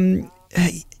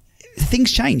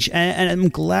 Things change, and I'm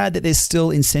glad that there's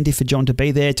still incentive for John to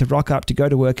be there, to rock up, to go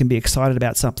to work and be excited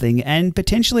about something. And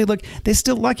potentially, look, there's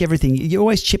still, like everything, you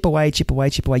always chip away.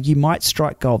 You might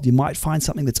strike gold. You might find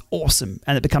something that's awesome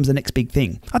and it becomes the next big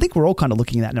thing. I think we're all kind of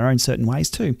looking at that in our own certain ways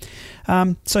too.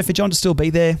 So for John to still be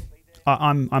there,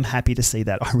 I'm happy to see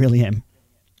that. I really am.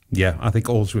 Yeah, I think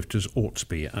all Zwifters ought to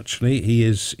be, actually. He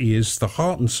is the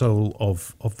heart and soul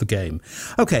of the game.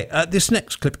 Okay, this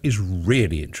next clip is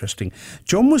really interesting.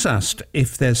 John was asked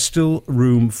if there's still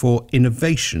room for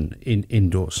innovation in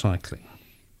indoor cycling.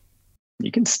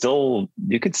 You could still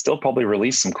probably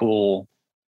release some cool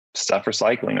stuff for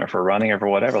cycling or for running or for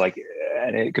whatever,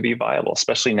 and it could be viable,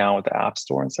 especially now with the App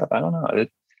Store and stuff. I don't know.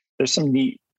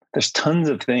 There's tons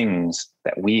of things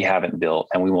that we haven't built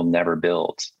and we will never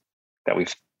build that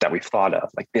we've thought of,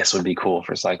 like this would be cool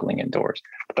for cycling indoors,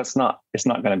 but it's not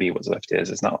going to be what Zwift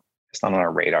is. It's not on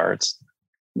our radar. It's,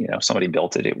 if somebody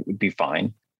built it, it would be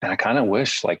fine. And I kind of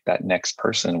wish like that next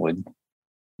person would,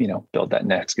 build that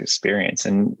next experience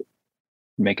and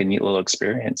make a neat little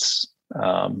experience.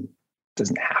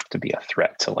 Doesn't have to be a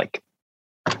threat to like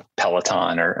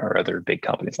Peloton or other big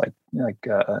companies like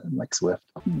Zwift.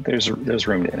 There's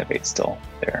room to innovate still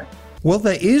there. Well,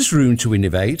 there is room to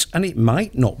innovate, and it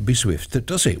might not be Zwift that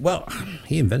does it. Well,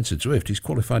 he invented Zwift. He's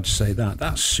qualified to say that.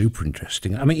 That's super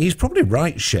interesting. I mean, he's probably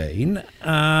right, Shane.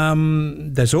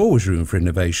 There's always room for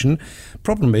innovation.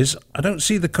 Problem is, I don't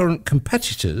see the current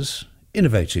competitors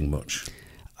innovating much.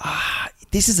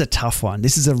 This is a tough one.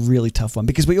 This is a really tough one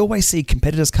because we always see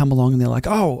competitors come along and they're like,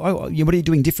 oh, what are you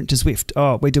doing different to Zwift?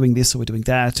 Oh, we're doing this or we're doing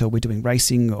that or we're doing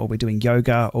racing or we're doing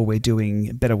yoga or we're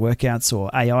doing better workouts or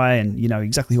AI, and you know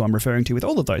exactly who I'm referring to with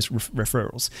all of those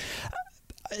referrals.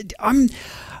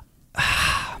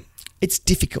 It's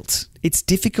difficult. It's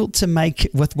difficult to make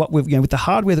with what we've, with the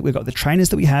hardware that we've got, the trainers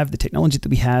that we have, the technology that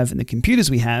we have, and the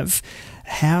computers we have.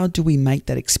 How do we make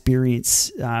that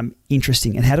experience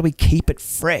interesting, and how do we keep it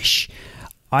fresh?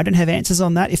 I don't have answers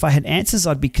on that. If I had answers,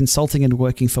 I'd be consulting and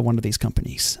working for one of these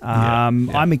companies.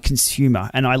 I'm a consumer,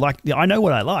 and I know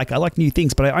what I like. I like new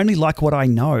things, but I only like what I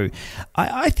know.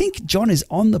 I think John is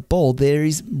on the ball. There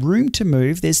is room to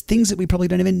move. There's things that we probably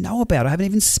don't even know about. I haven't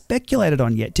even speculated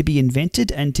on yet to be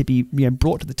invented and to be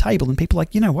brought to the table. And people are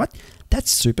like, you know what? That's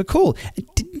super cool.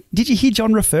 Did you hear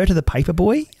John refer to the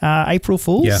Paperboy April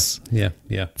Fools? Yeah.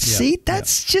 See,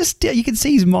 that's just, you can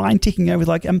see his mind ticking over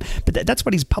like, but that's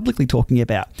what he's publicly talking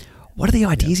about. What are the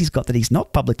ideas he's got that he's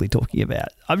not publicly talking about?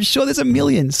 I'm sure there's a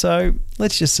million, so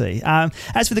let's just see.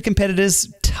 As for the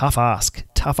competitors, tough ask.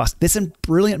 There's some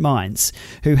brilliant minds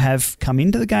who have come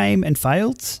into the game and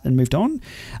failed and moved on.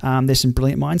 There's some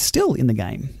brilliant minds still in the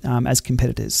game as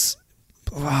competitors.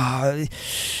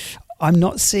 I'm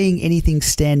not seeing anything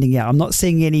standing out. I'm not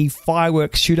seeing any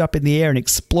fireworks shoot up in the air and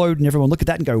explode and everyone look at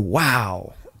that and go,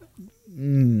 wow.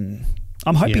 I'm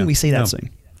hoping we see that soon.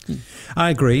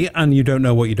 I agree, and you don't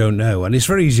know what you don't know. And it's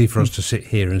very easy for us to sit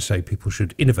here and say people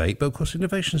should innovate, but of course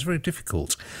innovation is very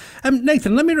difficult.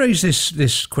 Nathan, let me raise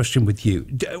this question with you.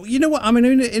 You know what? I mean,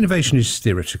 innovation is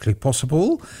theoretically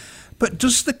possible, but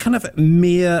does the kind of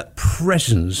mere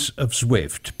presence of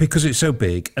Zwift, because it's so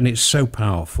big and it's so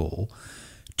powerful,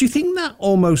 do you think that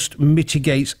almost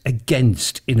mitigates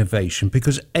against innovation?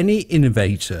 Because any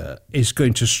innovator is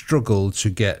going to struggle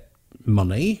to get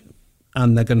money,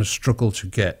 and they're going to struggle to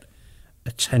get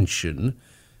attention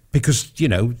because, the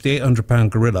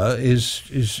 800-pound gorilla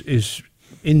is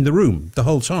in the room the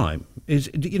whole time.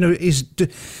 So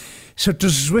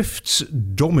does Zwift's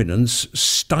dominance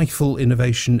stifle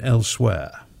innovation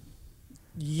elsewhere?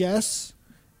 Yes,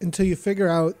 until you figure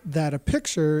out that a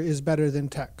picture is better than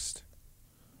text.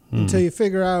 Until you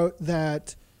figure out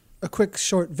that a quick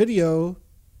short video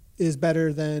is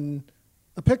better than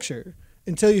a picture.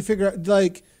 Until you figure out,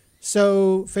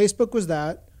 so Facebook was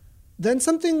that. Then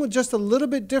something with just a little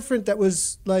bit different that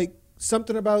was like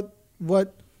something about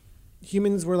what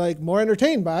humans were like more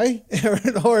entertained by,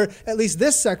 or at least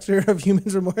this sector of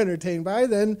humans were more entertained by,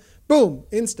 then boom,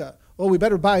 Insta. Well, we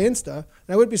better buy Insta. And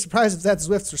I wouldn't be surprised if that's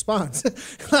Zwift's response. In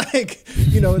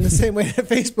the same way that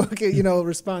Facebook,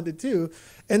 responded to.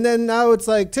 And then now it's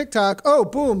like TikTok. Oh,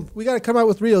 boom, we got to come out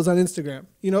with Reels on Instagram,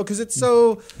 because it's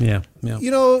so,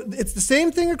 it's the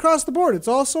same thing across the board. It's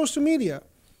all social media.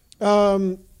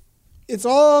 It's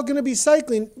all going to be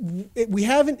cycling. We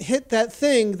haven't hit that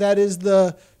thing that is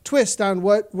the twist on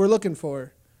what we're looking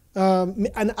for.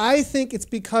 And I think it's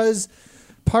because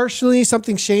partially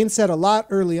something Shane said a lot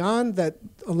early on, that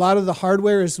a lot of the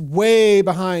hardware is way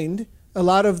behind. A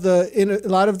lot of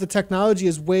the technology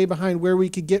is way behind where we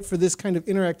could get for this kind of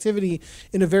interactivity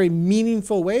in a very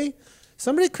meaningful way.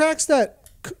 Somebody cracks that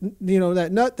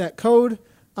nut, that code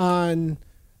on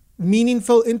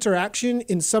meaningful interaction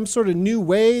in some sort of new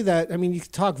way that, you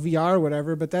could talk VR or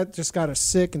whatever, but that just got us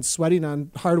sick and sweating on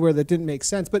hardware that didn't make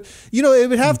sense. But, it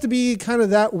would have to be kind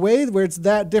of that way where it's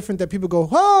that different that people go,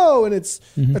 whoa, and it's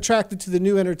attracted to the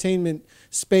new entertainment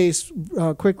space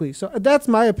quickly. So that's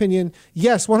my opinion.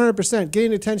 Yes, 100%.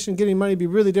 Getting attention, getting money would be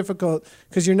really difficult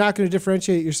because you're not going to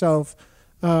differentiate yourself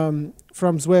from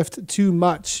Zwift too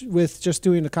much with just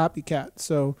doing a copycat.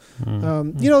 So,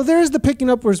 there's the picking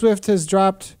up where Zwift has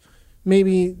dropped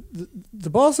maybe the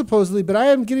ball supposedly, but I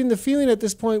am getting the feeling at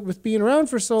this point with being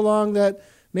around for so long that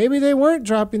maybe they weren't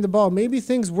dropping the ball. Maybe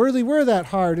things really were that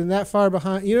hard and that far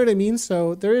behind. You know what I mean?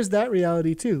 So there is that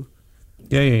reality too.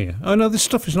 Yeah. Oh no, this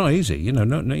stuff is not easy.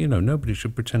 Nobody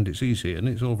should pretend it's easy, and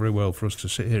it's all very well for us to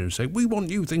sit here and say we want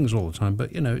new things all the time,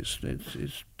 but it's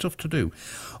tough to do.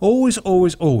 Always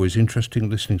interesting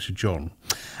listening to John.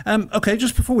 Okay,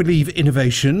 just before we leave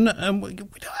innovation, we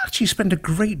don't actually spend a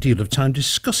great deal of time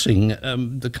discussing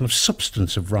the kind of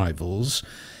substance of Rivals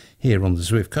here on the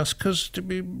Zwiftcast, because to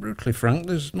be brutally frank,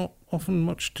 there's not often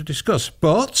much to discuss,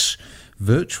 but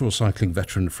virtual cycling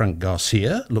veteran Frank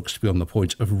Garcia looks to be on the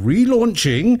point of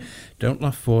relaunching, don't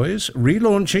laugh boys,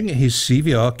 relaunching his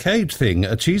CV Arcade thing.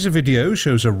 A teaser video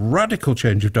shows a radical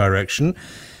change of direction.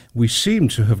 We seem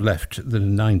to have left the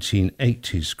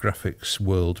 1980s graphics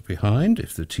world behind,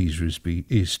 if the teaser is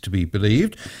to be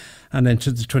believed, and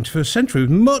entered the 21st century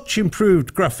with much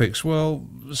improved graphics. Well,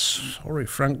 sorry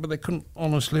Frank, but they couldn't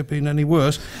honestly have been any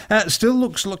worse. Still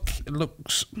looks like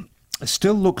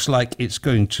it's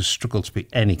going to struggle to be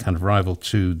any kind of rival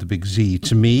to the Big Z.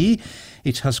 To me,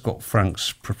 it has got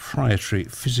Frank's proprietary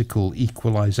physical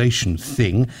equalization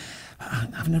thing.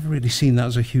 I've never really seen that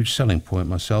as a huge selling point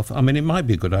myself. I mean, it might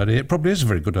be a good idea. It probably is a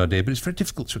very good idea, but it's very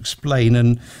difficult to explain.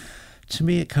 And to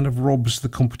me, it kind of robs the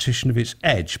competition of its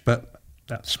edge. But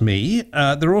that's me.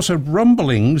 There are also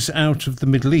rumblings out of the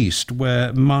Middle East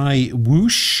where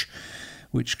MyWoosh,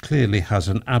 which clearly has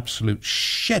an absolute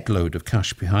shed load of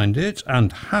cash behind it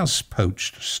and has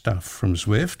poached staff from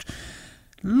Zwift,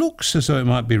 looks as though it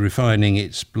might be refining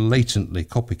its blatantly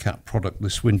copycat product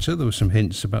this winter. There were some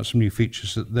hints about some new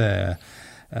features that they're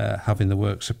have in the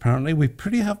works, apparently. We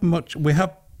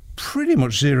have pretty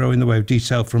much zero in the way of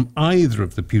detail from either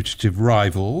of the putative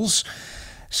rivals.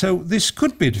 So this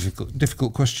could be a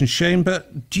difficult question, Shane,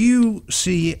 but do you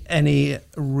see any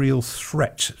real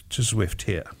threat to Zwift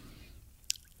here?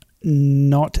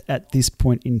 Not at this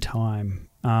point in time.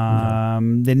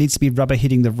 There needs to be rubber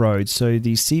hitting the road. So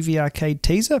the CV Arcade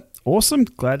teaser, awesome.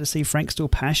 Glad to see Frank still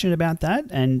passionate about that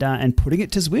and putting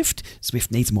it to Zwift.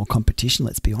 Zwift needs more competition,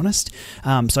 let's be honest.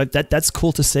 So that's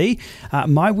cool to see.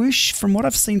 MyWoosh, from what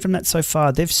I've seen from that so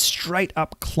far, they've straight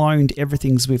up cloned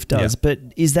everything Zwift does. Yeah. But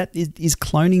is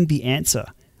cloning the answer?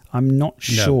 I'm not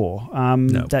sure.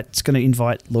 No. That's going to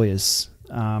invite lawyers.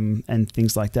 And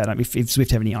things like that. If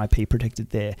Zwift have any IP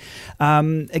protected there.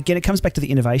 Again, it comes back to the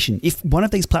innovation. If one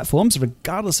of these platforms,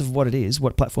 regardless of what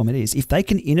platform it is, if they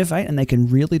can innovate and they can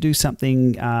really do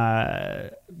something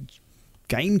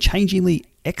game-changingly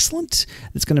excellent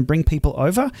that's going to bring people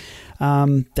over,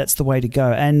 that's the way to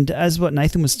go. And as what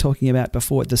Nathan was talking about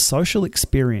before, the social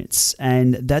experience,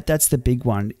 and that's the big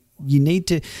one.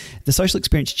 The social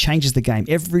experience changes the game.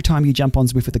 Every time you jump on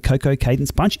Zwift with the Coco Cadence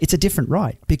bunch, it's a different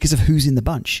ride because of who's in the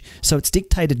bunch. So it's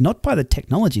dictated not by the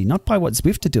technology, not by what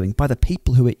Zwift are doing, by the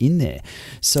people who are in there.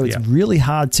 So it's really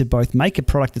hard to both make a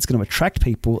product that's going to attract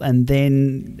people and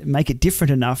then make it different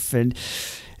enough. And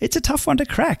it's a tough one to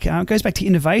crack. It goes back to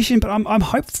innovation, but I'm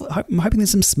hoping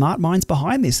there's some smart minds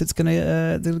behind this that's going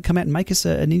to come out and make us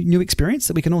a new experience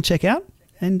that we can all check out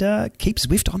and keep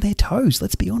Zwift on their toes,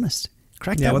 let's be honest.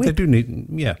 They do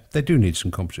need some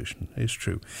competition. It's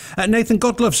true. Nathan,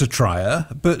 God loves a trier,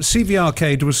 but CV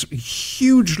Arcade was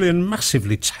hugely and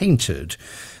massively tainted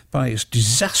by its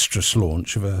disastrous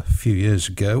launch of a few years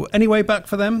ago. Any way back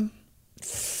for them?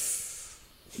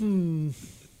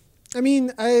 I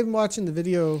mean, I'm watching the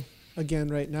video again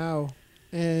right now,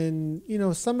 and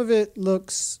some of it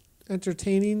looks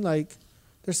entertaining. Like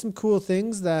there's some cool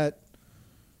things that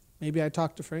maybe I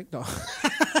talked to Frank. No.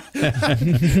 I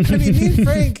mean, me and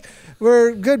Frank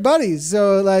were good buddies.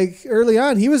 So, like, early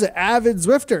on, he was an avid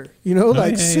Zwifter, super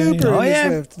into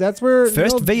Zwift. That's where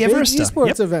first big Everesta.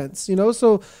 esports events,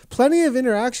 so plenty of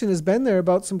interaction has been there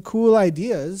about some cool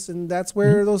ideas, and that's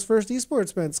where those first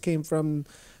esports events came from.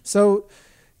 So,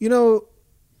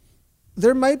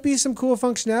 there might be some cool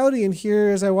functionality in here.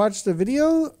 As I watched the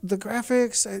video, the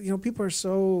graphics, people are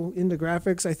so into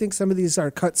graphics. I think some of these are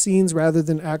cutscenes rather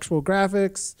than actual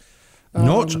graphics.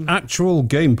 Not actual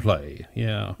gameplay,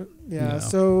 yeah.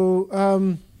 So,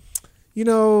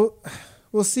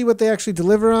 we'll see what they actually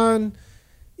deliver on.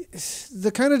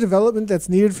 The kind of development that's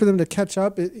needed for them to catch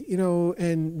up,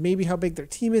 and maybe how big their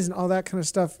team is and all that kind of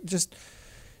stuff, just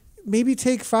maybe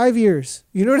take 5 years.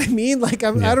 You know what I mean? Like,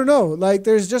 I don't know. Like,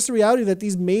 there's just a reality that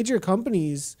these major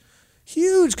companies,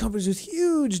 huge companies with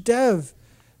huge dev,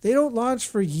 they don't launch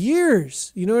for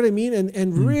years. You know what I mean?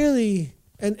 And really,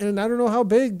 and I don't know how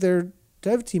big their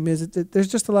dev team is. There's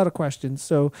just a lot of questions.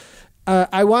 So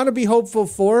I want to be hopeful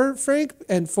for Frank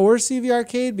and for CV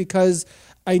Arcade because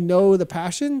I know the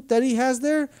passion that he has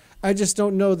there. I just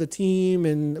don't know the team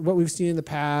and what we've seen in the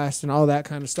past and all that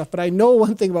kind of stuff. But I know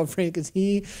one thing about Frank is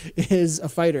he is a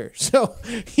fighter. So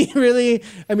he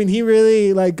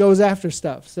really like goes after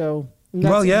stuff. So he's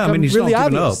really not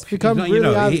giving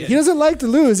up. He doesn't like to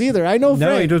lose either. I know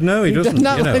Frank. He doesn't. Does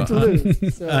not like to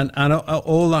lose. So. And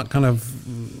all that kind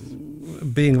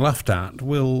of being laughed at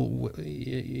will,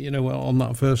 on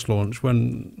that first launch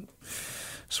when...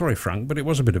 Sorry, Frank, but it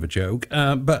was a bit of a joke.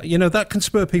 But, that can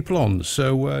spur people on.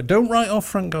 So don't write off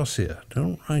Frank Garcia.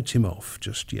 Don't write him off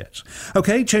just yet.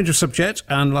 Okay, change of subject.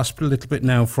 And last little bit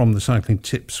now from the Cycling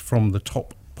Tips from the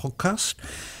Top podcast.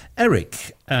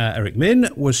 Eric Min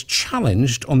was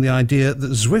challenged on the idea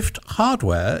that Zwift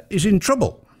hardware is in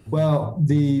trouble. Well,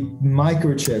 the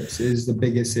microchips is the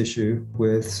biggest issue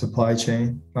with supply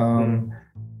chain.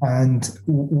 And,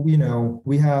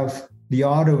 we have the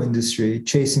auto industry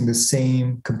chasing the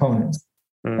same components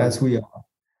as we are.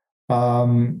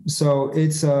 So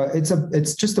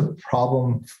it's just a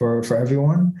problem for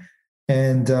everyone.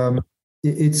 And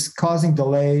it's causing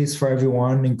delays for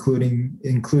everyone,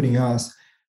 including us,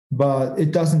 but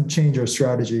it doesn't change our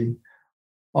strategy.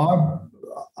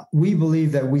 We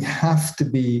believe that we have to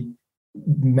be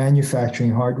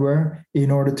manufacturing hardware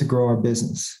in order to grow our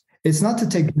business. It's not to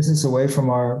take business away from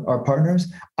our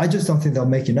partners. I just don't think they'll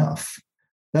make enough.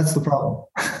 That's the problem.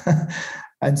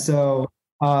 And so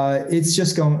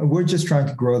we're just trying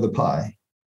to grow the pie.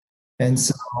 And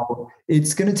so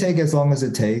it's going to take as long as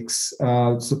it takes.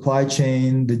 Supply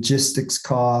chain, logistics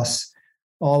costs,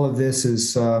 all of this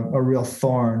is a real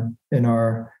thorn in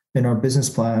our business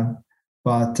plan.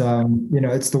 But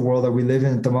it's the world that we live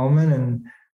in at the moment,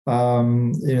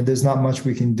 and there's not much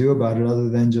we can do about it other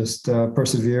than just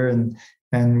persevere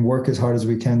and work as hard as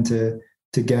we can to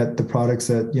get the products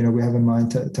that we have in mind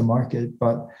to market.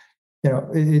 But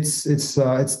it's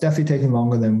definitely taking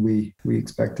longer than we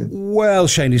expected. Well,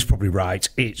 Shane is probably right.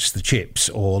 It's the chips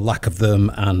or lack of them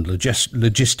and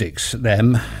logistics.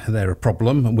 They're a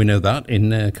problem. And we know that in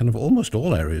kind of almost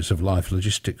all areas of life.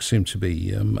 Logistics seem to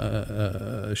be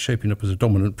shaping up as a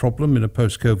dominant problem in a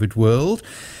post-COVID world.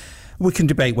 We can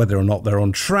debate whether or not they're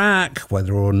on track,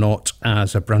 whether or not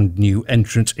as a brand new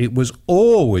entrant it was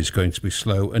always going to be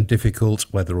slow and difficult,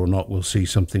 whether or not we'll see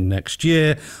something next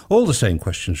year. All the same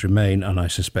questions remain, and I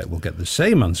suspect we'll get the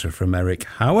same answer from Eric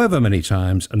however many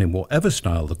times, and in whatever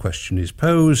style the question is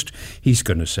posed, he's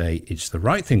going to say it's the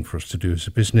right thing for us to do as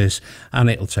a business,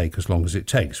 and it'll take as long as it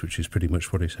takes, which is pretty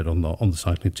much what he said on the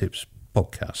Cycling Tips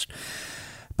podcast.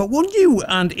 But one new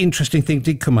and interesting thing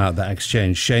did come out of that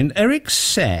exchange, Shane. Eric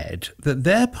said that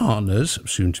their partners,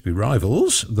 soon to be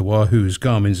rivals, the Wahoos,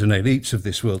 Garmins and Elites of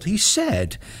this world, he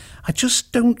said, I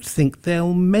just don't think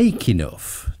they'll make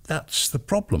enough. That's the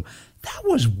problem. That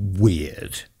was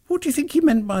weird. What do you think he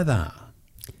meant by that?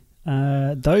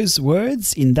 Those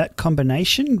words in that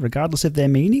combination, regardless of their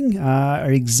meaning,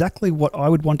 are exactly what I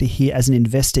would want to hear as an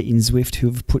investor in Zwift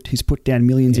who's put down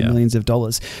millions and millions of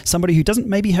dollars. Somebody who doesn't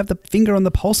maybe have the finger on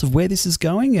the pulse of where this is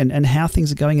going and how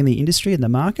things are going in the industry and the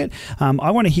market.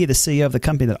 I want to hear the CEO of the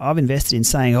company that I've invested in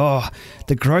saying,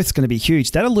 the growth's going to be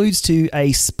huge. That alludes to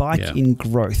a spike in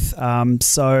growth.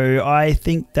 So I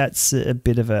think that's a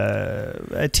bit of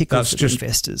a tickle for the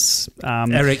investors.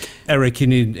 Eric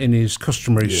in his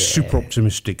customary super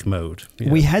optimistic mode.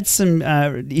 Yeah. We had some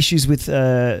issues with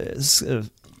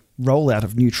rollout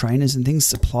of new trainers and things,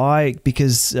 supply,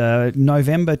 because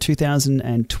November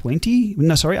 2020, it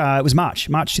was March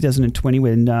 2020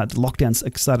 when the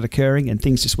lockdowns started occurring and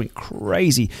things just went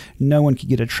crazy. No one could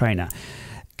get a trainer.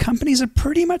 Companies are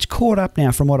pretty much caught up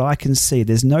now from what I can see.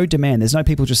 There's no demand. There's no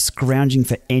people just scrounging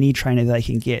for any trainer they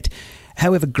can get.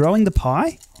 However, growing the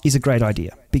pie is a great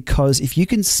idea because if you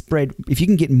can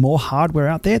get more hardware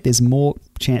out there, there's more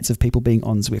chance of people being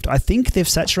on Zwift. I think they've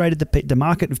saturated the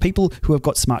market of people who have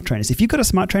got smart trainers. If you've got a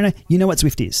smart trainer, you know what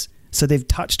Zwift is. So they've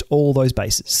touched all those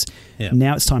bases. Yeah.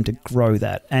 Now it's time to grow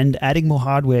that. And adding more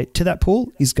hardware to that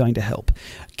pool is going to help.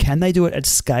 Can they do it at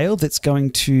scale that's going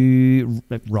to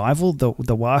rival the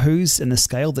Wahoos and the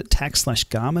scale that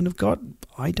Tacx/Garmin have got?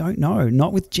 I don't know.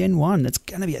 Not with Gen 1. It's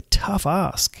going to be a tough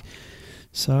ask.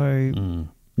 So...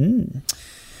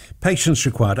 Patience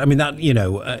required. I mean, that,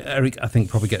 Eric, I think,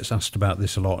 probably gets asked about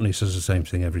this a lot, and he says the same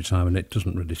thing every time, and it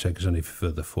doesn't really take us any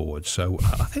further forward. So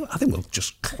I think we'll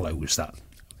just close that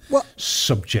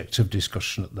subject of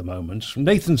discussion at the moment.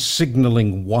 Nathan's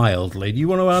signalling wildly. Do you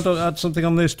want to add something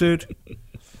on this, dude?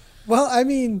 Well, I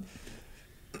mean,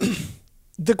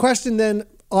 the question then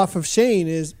off of Shane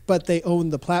is, but they own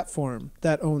the platform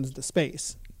that owns the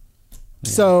space.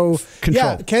 So,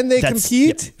 can they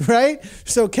compete, right?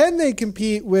 So can they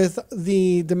compete with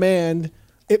the demand?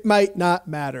 It might not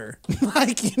matter.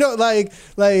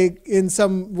 like in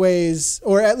some ways,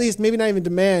 or at least maybe not even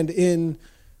demand, in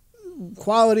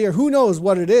quality or who knows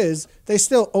what it is, they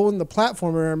still own the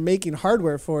platform and are making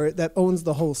hardware for it that owns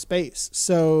the whole space.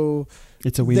 So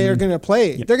it's a win-win. They're going to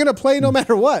play. Yep. They're going to play no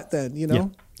matter what then,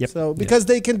 Yep. So because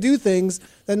they can do things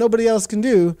that nobody else can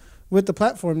do with the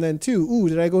platform then too. Ooh,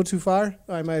 did I go too far?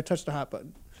 I might have touched the hot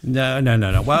button. No.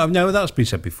 Well, no, that's been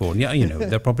said before. Yeah,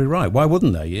 they're probably right. Why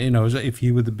wouldn't they? If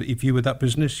you were that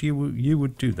business, you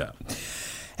would do that.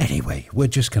 Anyway, we're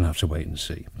just going to have to wait and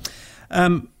see.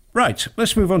 Right,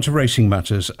 let's move on to racing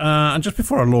matters. And just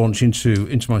before I launch into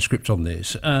my script on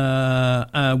this,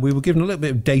 we were given a little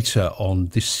bit of data on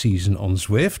this season on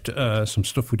Zwift, some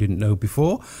stuff we didn't know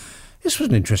before. This was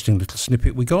an interesting little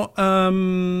snippet we got.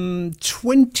 20%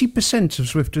 of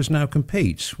Zwifters now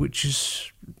compete,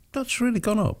 that's really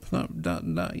gone up.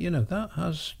 That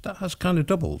has kind of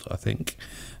doubled, I think,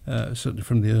 certainly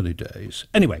from the early days.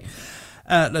 Anyway,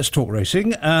 Let's talk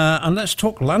racing, and let's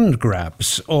talk land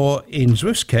grabs, or in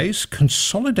Zwift's case,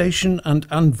 consolidation and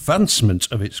advancement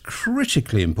of its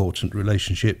critically important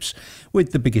relationships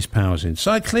with the biggest powers in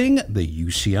cycling, the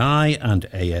UCI and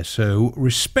ASO,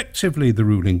 respectively the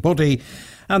ruling body,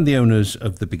 and the owners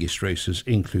of the biggest races,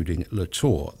 including Le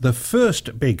Tour. The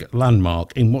first big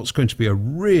landmark in what's going to be a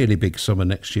really big summer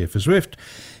next year for Zwift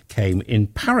came in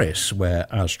Paris, where,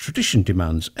 as tradition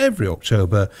demands, every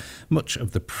October, much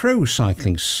of the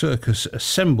pro-cycling circus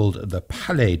assembled at the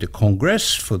Palais de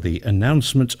Congrès for the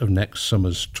announcement of next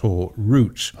summer's Tour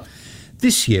route.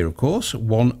 This year, of course,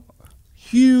 one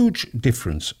huge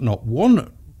difference, not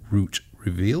one route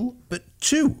reveal, but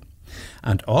two.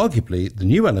 And arguably, the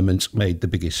new element made the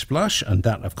biggest splash, and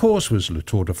that, of course, was Le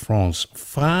Tour de France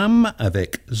Femmes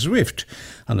avec Zwift.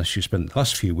 Unless you spent the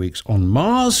last few weeks on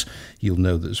Mars, you'll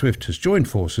know that Zwift has joined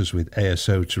forces with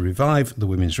ASO to revive the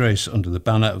women's race under the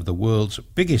banner of the world's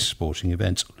biggest sporting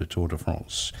event, Le Tour de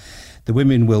France. The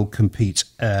women will compete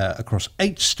across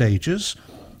 8 stages,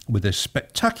 with a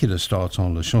spectacular start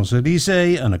on Les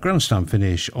Champs-Élysées and a grandstand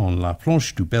finish on La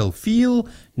Planche du Belleville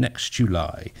next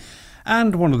July.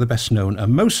 And one of the best known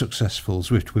and most successful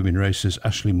Zwift women racers,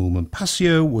 Ashleigh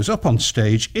Moolman-Pasio, was up on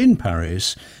stage in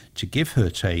Paris to give her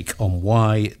take on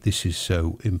why this is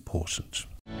so important.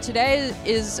 Today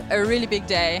is a really big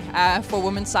day for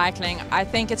women's cycling. I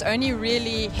think it's only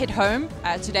really hit home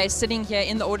today, sitting here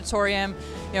in the auditorium,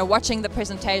 watching the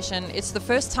presentation. It's the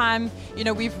first time,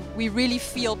 we really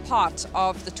feel part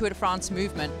of the Tour de France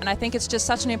movement. And I think it's just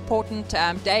such an important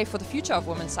day for the future of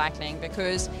women's cycling,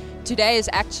 because today is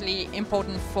actually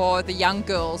important for the young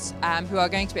girls who are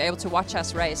going to be able to watch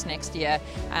us race next year.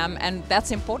 And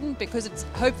that's important because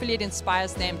hopefully it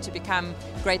inspires them to become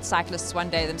great cyclists one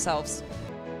day themselves.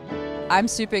 I'm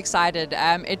super excited.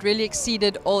 It really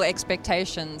exceeded all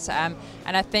expectations. And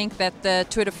I think that the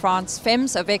Tour de France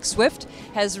Femmes avec Zwift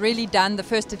has really done the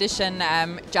first edition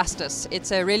justice.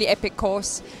 It's a really epic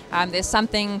course. There's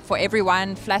something for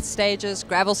everyone: flat stages,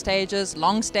 gravel stages,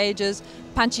 long stages,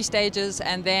 punchy stages,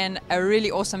 and then a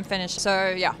really awesome finish.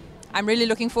 So yeah, I'm really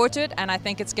looking forward to it, and I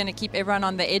think it's going to keep everyone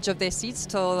on the edge of their seats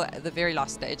till the very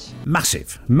last stage.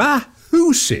 Massive.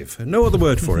 Mahoosive. No other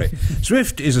word for it.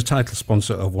 Zwift is a title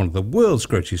sponsor of one of the world's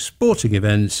greatest sporting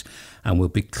events and will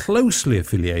be closely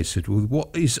affiliated with what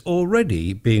is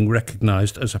already being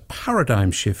recognised as a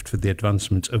paradigm shift for the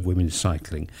advancement of women's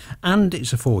cycling. And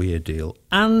it's a 4-year deal.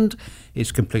 And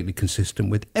it's completely consistent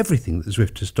with everything that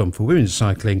Zwift has done for women's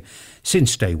cycling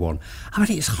since day one. I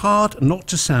mean, it's hard not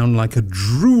to sound like a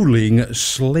drooling,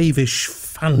 slavish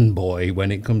fanboy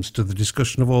when it comes to the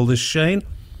discussion of all this, Shane.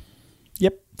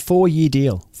 Yep, 4-year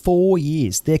deal. 4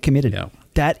 years. They're committed. Yeah.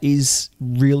 That is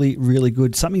really, really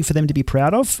good. Something for them to be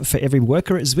proud of, for every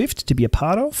worker at Zwift to be a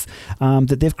part of,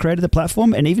 that they've created the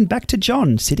platform. And even back to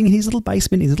John, sitting in his little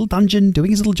basement, his little dungeon,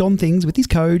 doing his little John things with his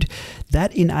code,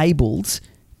 that enabled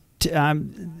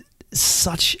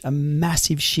such a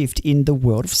massive shift in the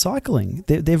world of cycling.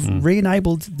 They've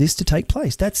re-enabled this to take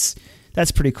place. That's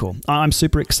pretty cool. I'm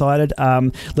super excited.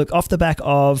 Look, off the back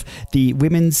of the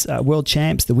women's world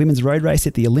champs, the women's road race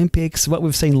at the Olympics, what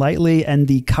we've seen lately, and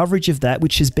the coverage of that,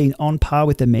 which has been on par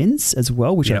with the men's as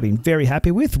well, which I've been very happy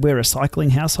with. We're a cycling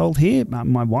household here.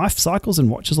 My wife cycles and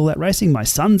watches all that racing. My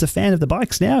son's a fan of the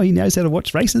bikes now. He knows how to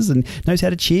watch races and knows how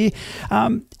to cheer.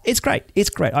 It's great. It's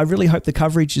great. I really hope the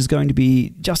coverage is going to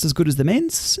be just as good as the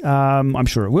men's. I'm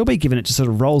sure it will be, given it just sort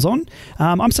of rolls on.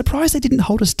 I'm surprised they didn't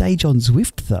hold a stage on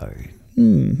Zwift, though.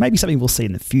 Maybe something we'll see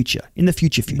in the future.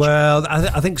 Well,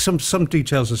 I think some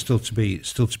details are still to be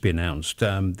announced.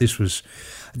 This was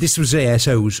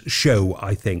ASO's show,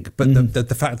 I think, but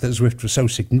the fact that Zwift was so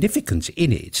significant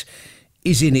in it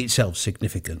is in itself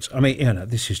significant. I mean,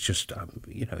 this is just,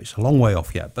 it's a long way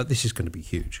off yet, but this is going to be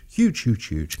huge.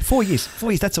 4 years.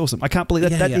 4 years, that's awesome. I can't believe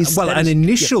that. That is an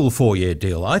initial 4-year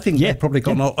deal. I think they've probably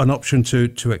got an option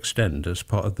to extend as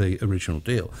part of the original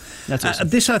deal. That's awesome.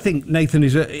 This, I think, Nathan,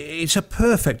 it's a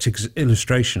perfect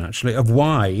illustration, actually, of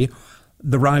why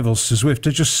the rivals to Zwift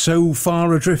are just so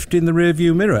far adrift in the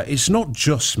rearview mirror. It's not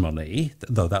just money,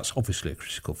 though that's obviously a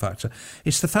critical factor.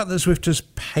 It's the fact that Zwift has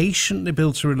patiently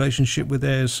built a relationship with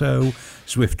ASO.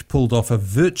 Zwift pulled off a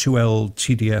virtual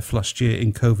TDF last year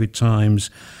in COVID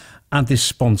times, and this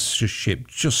sponsorship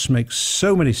just makes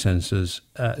so much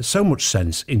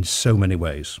sense in so many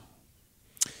ways.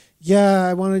 Yeah,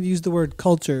 I wanted to use the word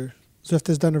culture. Zwift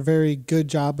has done a very good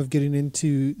job of getting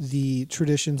into the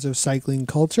traditions of cycling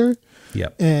culture.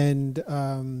 Yep. And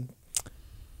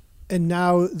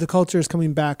now the culture is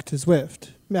coming back to Zwift.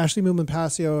 Ashleigh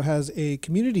Moolman-Pasio has a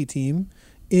community team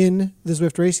in the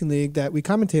Zwift Racing League that we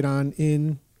commentate on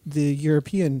in the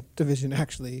European division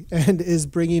actually, and is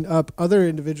bringing up other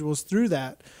individuals through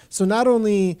that. So not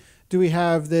only do we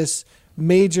have this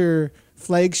major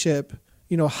flagship,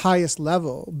 highest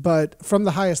level, but from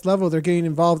the highest level, they're getting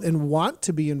involved and want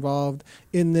to be involved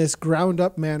in this ground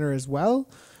up manner as well,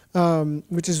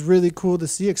 which is really cool to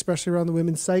see, especially around the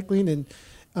women's cycling.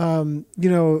 And,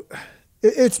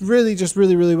 it's really just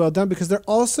really, really well done because they're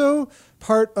also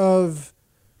part of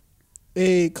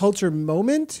a culture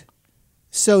moment.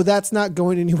 So that's not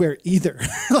going anywhere either.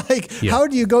 How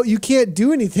do you go? You can't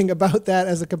do anything about that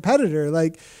as a competitor.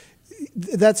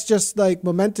 That's just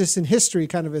momentous in history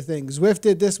kind of a thing. Zwift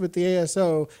did this with the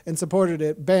ASO and supported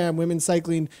it. Bam, women's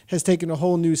cycling has taken a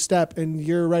whole new step, and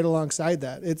you're right alongside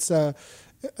that. It's an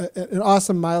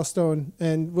awesome milestone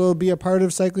and will be a part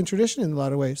of cycling tradition in a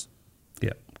lot of ways.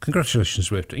 Yeah. Congratulations,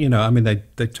 Zwift.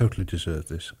 They totally deserve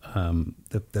this.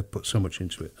 They've put so much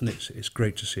into it, and it's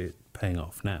great to see it paying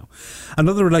off now.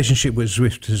 Another relationship which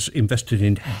Zwift has invested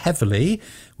in heavily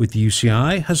with the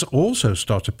UCI has also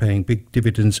started paying big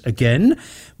dividends again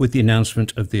with the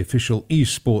announcement of the official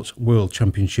eSports World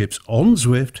Championships on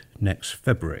Zwift next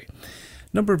February.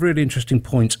 Number of really interesting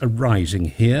points arising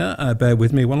here. Bear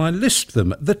with me while I list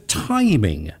them. The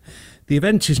timing. The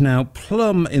event is now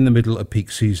plumb in the middle of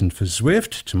peak season for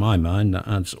Zwift. To my mind, that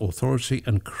adds authority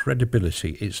and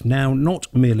credibility. It's now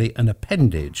not merely an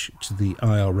appendage to the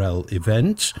IRL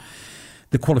event.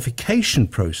 The qualification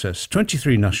process,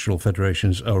 23 national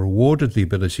federations are awarded the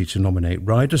ability to nominate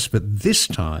riders, but this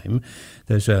time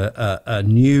there's a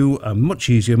new, a much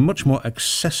easier, much more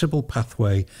accessible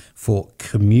pathway for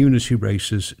community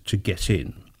racers to get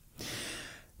in.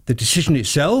 The decision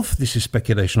itself, this is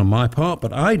speculation on my part,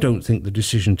 but I don't think the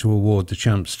decision to award the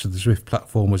champs to the Zwift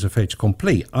platform was a fait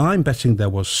accompli. I'm betting there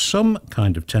was some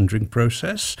kind of tendering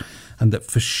process and that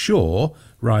for sure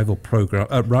rival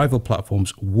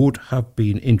platforms would have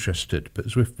been interested, but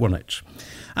Zwift won it.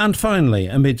 And finally,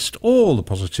 amidst all the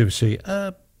positivity,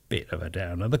 a bit of a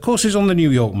downer. The course is on the New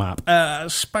York map. A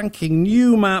spanking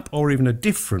new map or even a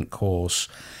different course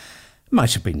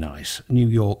might have been nice. New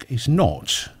York is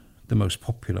not the most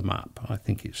popular map, I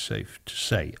think it's safe to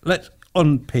say. Let's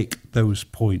unpick those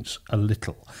points a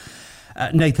little.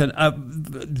 Nathan,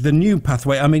 the new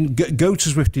pathway, go to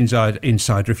Zwift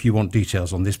Insider if you want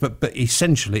details on this, but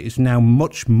essentially it's now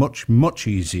much, much, much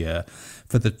easier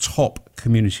for the top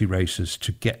community racers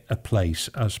to get a place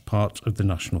as part of the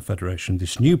National Federation.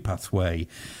 This new pathway,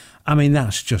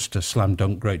 that's just a slam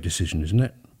dunk great decision, isn't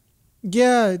it?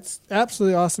 Yeah, it's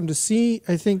absolutely awesome to see.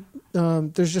 I think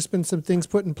there's just been some things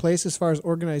put in place as far as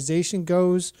organization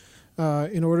goes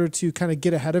in order to kind of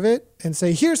get ahead of it and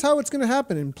say, here's how it's going to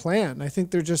happen and plan. I think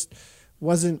there just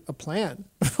wasn't a plan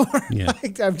before. Yeah.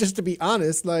 Just to be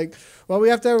honest, we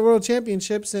have to have World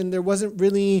Championships and there wasn't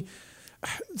really...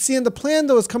 Seeing the plan,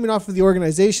 though, is coming off of the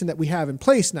organization that we have in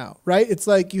place now, right? It's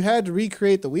like you had to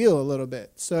recreate the wheel a little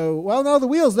bit. So, now the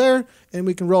wheel's there and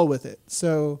we can roll with it.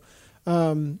 So...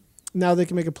 now they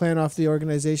can make a plan off the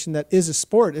organization that is a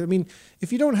sport.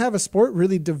 If you don't have a sport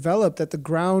really developed at the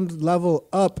ground level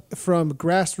up from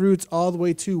grassroots all the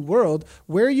way to world,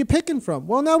 where are you picking from?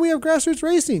 Well, now we have grassroots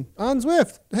racing on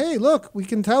Zwift. Hey, look, we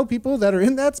can tell people that are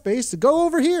in that space to go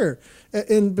over here.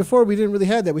 And before we didn't really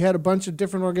have that. We had a bunch of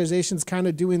different organizations kind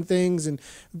of doing things and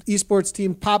esports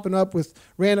team popping up with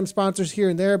random sponsors here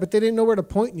and there, but they didn't know where to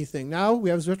point anything. Now we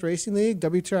have Zwift Racing League,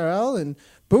 WTRL, and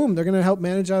boom, they're going to help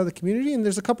manage out of the community. And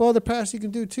there's a couple other paths you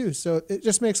can do too. So it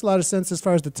just makes a lot of sense as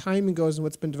far as the timing goes and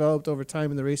what's been developed over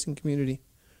time in the racing community.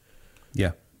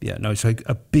 Yeah. Yeah, no, it's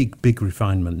a big, big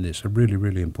refinement. It's a really,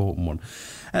 really important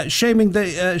one. Shane,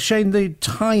 the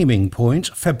timing point,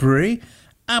 February,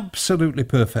 absolutely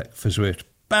perfect for Zwift.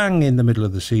 Bang in the middle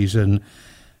of the season.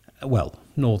 Well,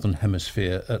 Northern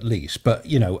Hemisphere at least. But,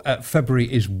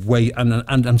 February is way... And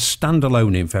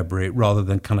standalone in February rather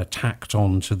than kind of tacked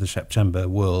on to the September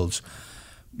Worlds.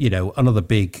 Another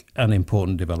big and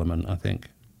important development, I think.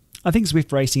 I think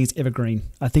Zwift Racing is evergreen.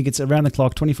 I think it's around the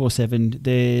clock, 24/7.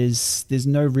 There's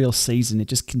no real season. It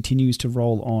just continues to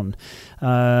roll on,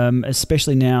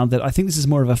 especially now that I think this is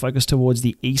more of a focus towards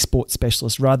the esports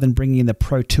specialist rather than bringing in the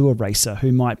Pro Tour racer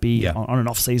who might be on an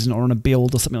off-season or on a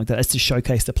build or something like that. That's to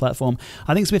showcase the platform.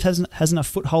 I think Zwift has enough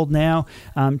foothold now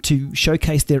to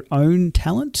showcase their own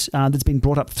talent that's been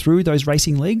brought up through those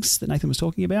racing leagues that Nathan was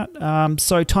talking about.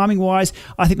 So timing-wise,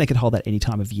 I think they could hold that any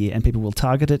time of year and people will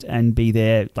target it and be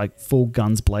there full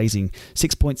guns blazing,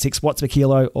 6.6 watts per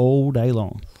kilo all day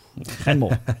long and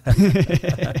more.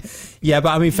 Yeah,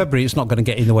 but February, it's not going to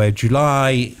get in the way of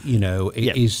July.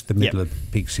 It is the middle of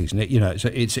peak season.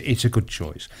 It's a good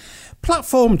choice.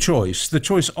 Platform choice, the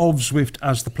choice of Zwift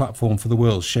as the platform for the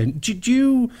Worlds. Shane,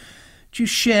 do Do you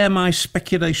share my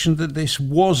speculation that this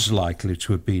was likely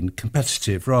to have been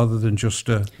competitive rather than just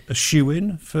a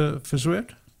shoe-in for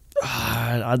Zwift?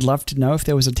 I'd love to know if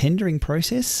there was a tendering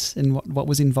process and what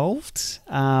was involved.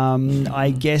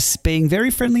 I guess being very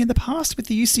friendly in the past with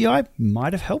the UCI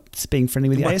might have helped. Being friendly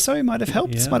with the ASO might have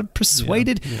helped. Might have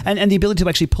persuaded. Yeah. And the ability to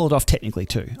actually pull it off technically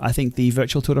too. I think the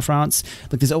virtual Tour de France,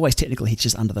 look, there's always technical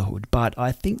hitches under the hood, but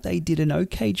I think they did an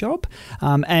okay job.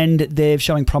 And they're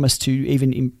showing promise to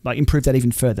even improve that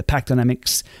even further. Pack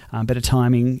dynamics, better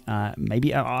timing.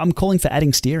 Maybe I'm calling for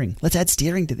adding steering. Let's add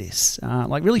steering to this.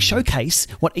 Really showcase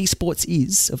what esports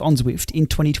is of On Zwift in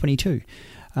 2022.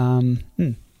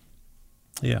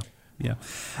 Yeah.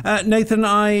 Nathan,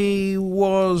 I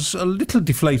was a little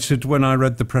deflated when I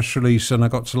read the press release and I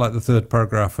got to the third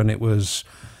paragraph and it was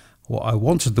what I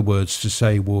wanted the words to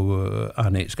say were,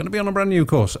 and it's going to be on a brand new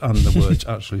course, and the words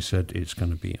actually said it's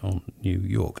going to be on New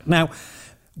York. Now,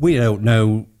 we don't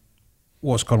know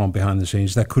what's gone on behind the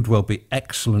scenes. There could well be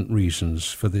excellent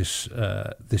reasons for this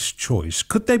choice.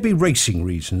 Could they be racing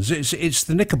reasons? It's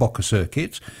the Knickerbocker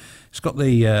circuit. It's got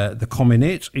the Com in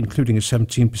it, including a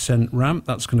 17% ramp.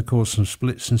 That's going to cause some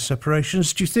splits and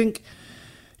separations. Do you think?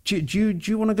 Do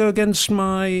you want to go against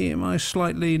my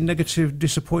slightly negative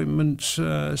disappointment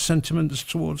sentiments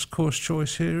towards course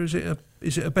choice here? Is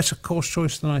it a better course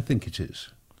choice than I think it is?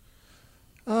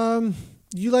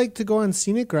 You like to go on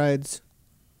scenic rides.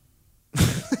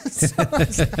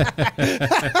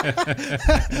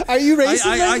 Are you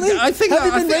racing lately? I think Have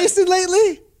you been racing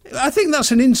lately? I think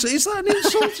that's an insult. Is that an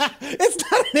insult?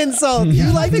 It's not an insult.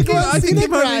 You like to go on scenic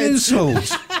rides. An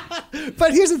insult.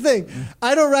 But here's the thing.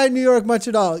 I don't ride New York much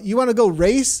at all. You want to go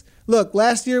race? Look,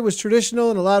 last year was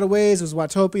traditional in a lot of ways. It was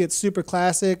Watopia. It's super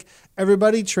classic.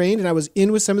 Everybody trained, and I was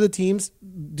in with some of the teams,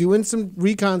 doing some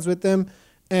recons with them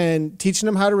and teaching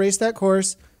them how to race that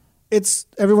course.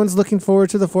 Everyone's looking forward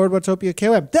to the Ford Watopia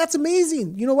KOM. That's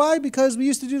amazing. You know why? Because we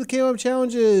used to do the KOM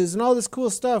challenges and all this cool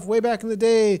stuff way back in the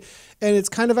day, and it's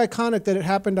kind of iconic that it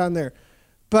happened on there.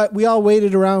 But we all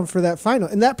waited around for that final,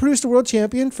 and that produced a world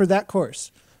champion for that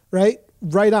course, right?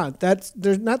 Right on.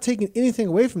 They're not taking anything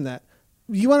away from that.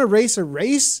 You want to race a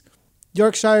race?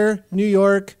 Yorkshire, New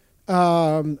York. You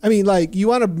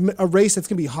want a race that's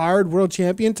going to be hard, world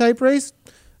champion type race?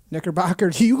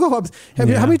 Knickerbocker, you go up. How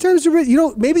many times maybe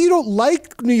you don't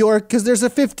like New York because there's a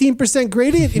 15%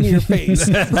 gradient in your face.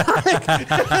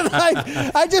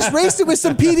 I just raced it with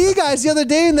some PD guys the other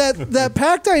day in that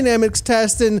pack dynamics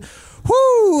test, and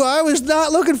I was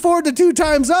not looking forward to 2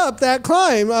 times up that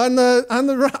climb on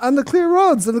the clear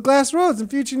roads and the glass roads in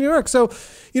future New York. So,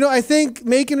 I think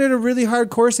making it a really hard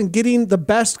course and getting the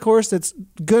best course that's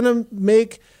gonna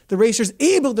make the racers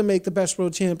able to make the best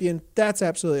world champion, that's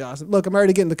absolutely awesome. Look, I'm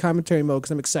already getting the commentary mode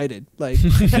because I'm excited. I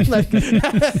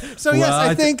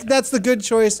think that's the good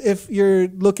choice if you're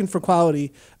looking for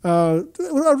quality. It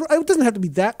doesn't have to be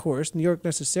that course, New York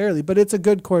necessarily, but it's a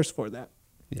good course for that.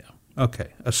 Yeah.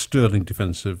 Okay. A sterling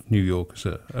defence of New York as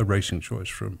a racing choice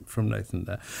from Nathan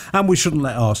there. And we shouldn't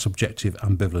let our subjective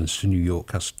ambivalence to New York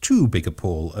cast too big a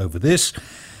pall over this.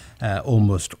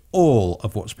 Almost all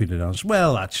of what's been announced,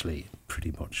 well, actually,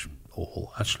 pretty much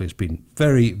all, actually has been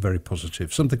very, very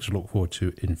positive. Something to look forward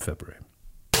to in February.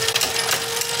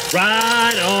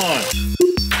 Right on.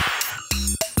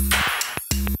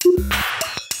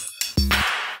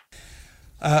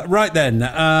 Right then,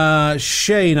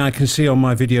 Shane, I can see on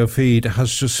my video feed,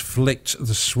 has just flicked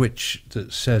the switch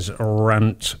that says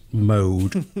rant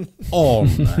mode on.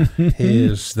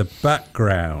 Here's the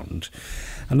background.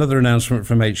 Another announcement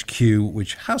from HQ,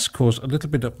 which has caused a little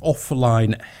bit of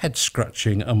offline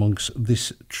head-scratching amongst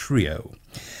this trio.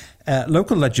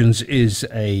 Local Legends is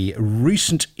a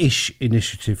recent-ish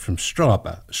initiative from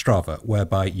Strava,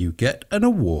 whereby you get an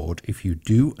award if you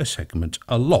do a segment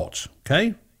a lot,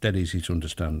 okay? Dead easy to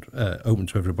understand, open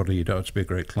to everybody. You don't have to be a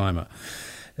great climber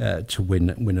to win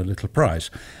a little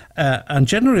prize. And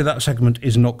generally that segment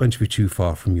is not going to be too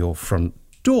far from your front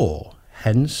door,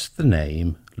 hence the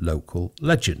name Local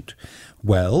Legend.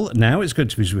 Well, now it's going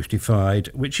to be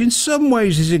Zwiftified, which in some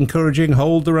ways is encouraging.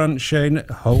 Hold the rant, Shane,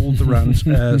 hold the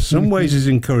rant. Some ways is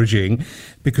encouraging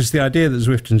because the idea that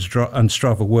Zwift and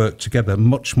Strava work together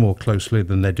much more closely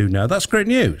than they do now, that's great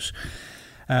news.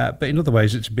 But in other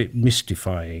ways, it's a bit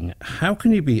mystifying. How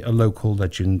can you be a local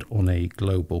legend on a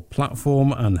global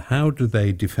platform, and how do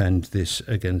they defend this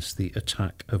against the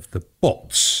attack of the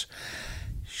bots?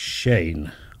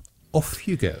 Shane, off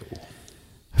you go.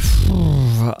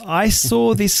 I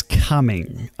saw this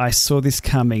coming.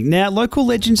 Now, Local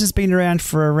Legends has been around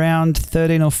for around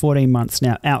 13 or 14 months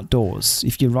now, outdoors.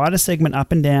 If you ride a segment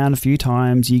up and down a few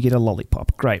times, you get a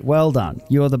lollipop. Great, well done.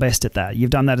 You're the best at that. You've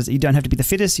done that. You don't have to be the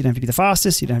fittest, you don't have to be the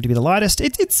fastest, you don't have to be the lightest.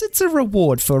 It's a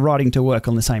reward for riding to work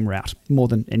on the same route more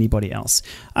than anybody else.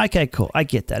 Okay, cool. I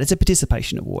get that. It's a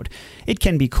participation award. It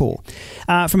can be cool.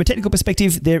 From a technical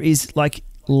perspective, there is like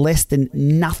less than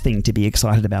nothing to be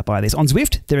excited about by this. On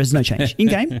Zwift, there is no change.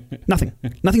 In-game, nothing.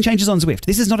 Nothing changes on Zwift.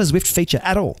 This is not a Zwift feature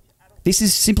at all. This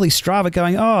is simply Strava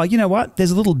going, oh, you know what?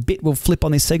 There's a little bit we'll flip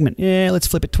on this segment. Yeah, let's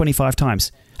flip it 25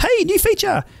 times. Hey, new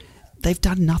feature. They've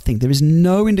done nothing. There is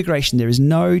no integration. There is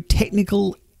no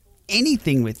technical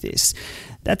anything with this.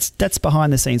 That's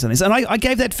behind the scenes on this. And I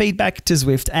gave that feedback to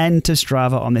Zwift and to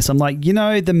Strava on this. I'm like, the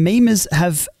memers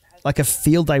have like a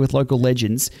field day with Local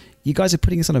Legends. You guys are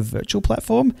putting this on a virtual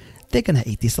platform. They're going to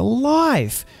eat this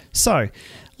alive. So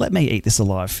let me eat this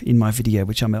alive in my video,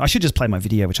 which I should just play my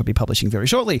video, which I'll be publishing very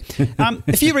shortly.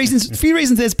 A few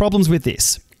reasons there's problems with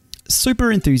this.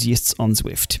 Super enthusiasts on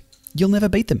Zwift. You'll never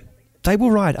beat them. They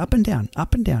will ride up and down,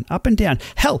 up and down, up and down.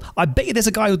 Hell, I bet you there's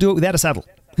a guy who'll do it without a saddle.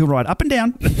 He'll ride up and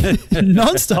down,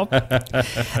 non-stop,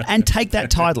 and take that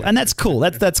title. And that's cool.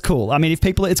 That's cool. I mean, it's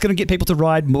going to get people to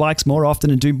ride bikes more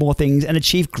often and do more things and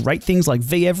achieve great things like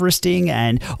V-Everesting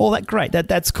and all that. Great.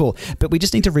 That's cool. But we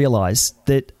just need to realize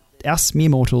that us mere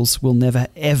mortals will never,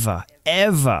 ever,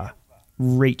 ever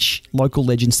reach Local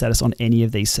Legend status on any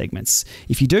of these segments.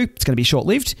 If you do, it's going to be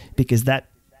short-lived because that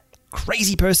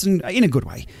crazy person, in a good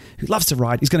way, who loves to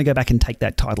ride is going to go back and take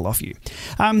that title off you.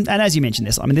 And as you mentioned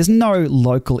this, there's no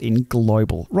local in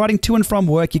global. Riding to and from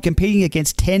work, you're competing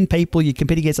against 10 people, you're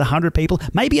competing against 100 people,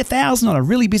 maybe 1,000 on a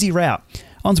really busy route.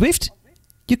 On Zwift,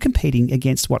 you're competing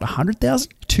against,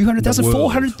 100,000, 200,000,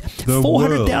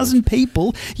 400,000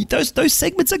 people. Those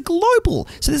segments are global.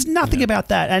 So there's nothing about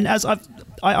that. And as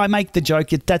I make the joke,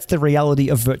 that's the reality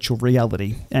of virtual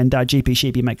reality. And GP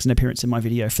Sheepy makes an appearance in my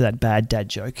video for that bad dad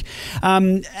joke.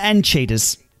 And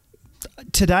cheaters.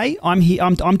 Today,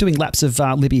 I'm doing laps of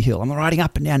Libby Hill. I'm riding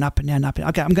up and down, up and down, up and down.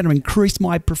 Okay, I'm going to increase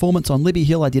my performance on Libby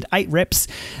Hill. I did 8 reps.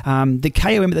 The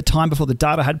KOM at the time before the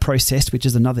data had processed, which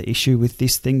is another issue with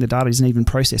this thing. The data isn't even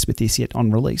processed with this yet on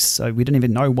release. So we don't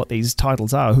even know what these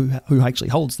titles are, who actually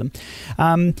holds them.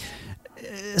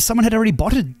 Someone had already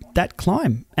botted that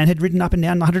climb and had ridden up and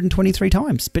down 123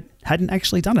 times, but hadn't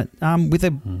actually done it with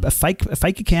a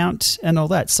fake account and all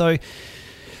that. So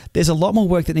there's a lot more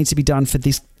work that needs to be done for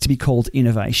this to be called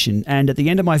innovation. And at the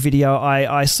end of my video,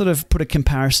 I sort of put a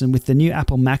comparison with the new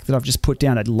Apple Mac that I've just put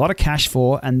down a lot of cash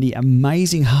for and the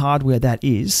amazing hardware that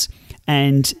is,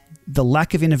 and the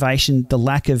lack of innovation, the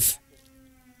lack of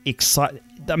excitement.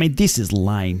 This is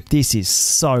lame. This is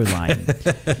so lame.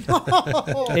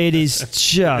 It is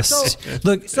just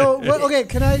look. So okay,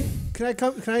 can I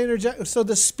interject? So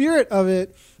the spirit of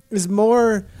it is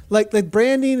more like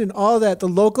branding and all that. The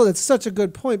local. It's such a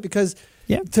good point because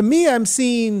to me, I'm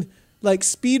seeing like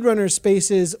speedrunner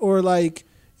spaces or like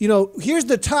here's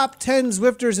the top 10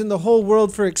 Zwifters in the whole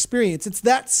world for experience. It's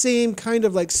that same kind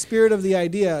of like spirit of the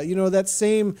idea. That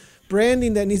same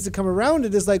branding that needs to come around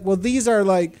it is like, well, these are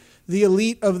like the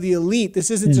elite of the elite.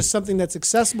 This isn't just something that's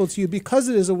accessible to you because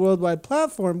it is a worldwide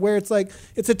platform where it's like,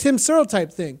 it's a Tim Searle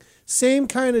type thing. Same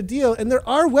kind of deal. And there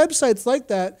are websites like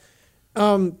that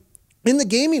in the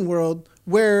gaming world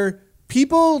where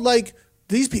people like,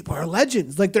 these people are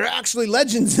legends. Like they're actually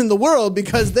legends in the world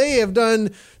because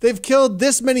they've killed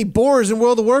this many boars in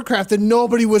World of Warcraft and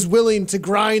nobody was willing to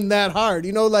grind that hard,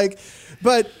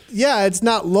 but yeah, it's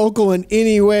not local in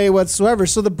any way whatsoever.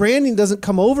 So the branding doesn't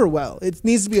come over well. It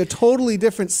needs to be a totally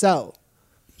different sell.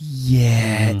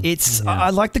 Yeah, I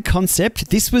like the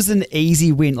concept. This was an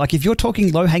easy win. Like if you're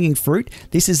talking low-hanging fruit,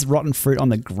 this is rotten fruit on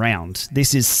the ground.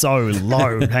 This is so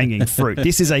low-hanging fruit.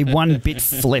 This is a 1-bit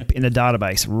flip in a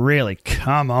database. Really,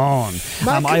 come on.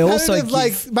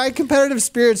 My competitive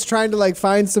spirit's trying to like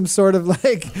find some sort of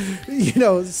like,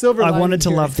 silver. I wanted to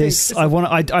love this. I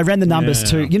ran the numbers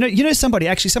too.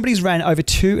 Somebody's ran over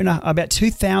about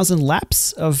 2,000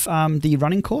 laps of the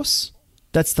running course.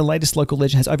 That's the latest Local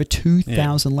Legend, has over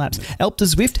 2,000 laps. Alpe du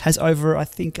Zwift has over, I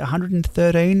think,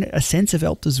 113 ascents of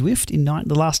Alpe du Zwift in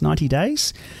the last 90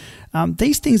 days.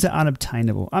 These things are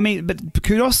unobtainable. I mean, but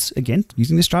kudos, again,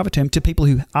 using the Strava term, to people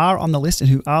who are on the list and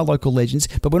who are local legends,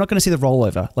 but we're not going to see the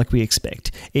rollover like we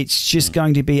expect. It's just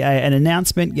going to be an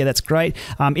announcement. Yeah, that's great.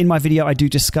 In my video, I do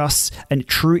discuss a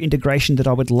true integration that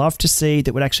I would love to see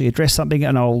that would actually address something,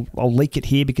 and I'll leak it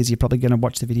here because you're probably going to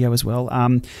watch the video as well.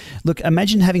 Look,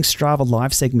 imagine having Strava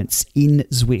live segments in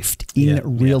Zwift in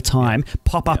real time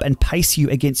pop up and pace you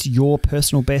against your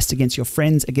personal best, against your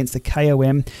friends, against the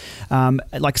KOM,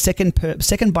 like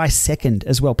second by second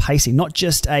as well, pacing, not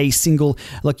just a single,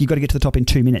 like you've got to get to the top in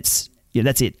 2 minutes. Yeah,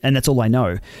 that's it. And that's all I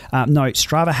know. No,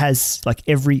 Strava has like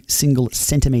every single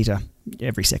centimeter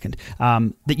every second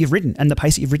that you've ridden and the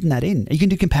pace that you've ridden that in. You can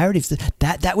do comparatives.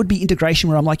 That would be integration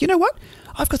where I'm like, you know what?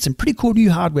 I've got some pretty cool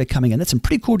new hardware coming in. That's some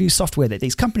pretty cool new software that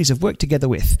these companies have worked together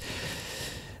with.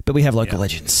 But we have local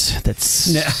legends.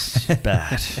 That's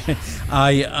bad.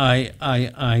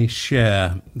 I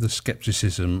share the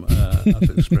skepticism as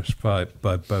expressed by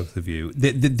both of you.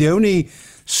 The only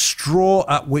straw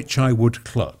at which I would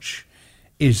clutch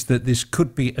is that this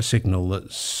could be a signal that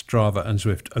Strava and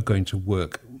Zwift are going to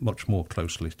work much more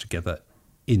closely together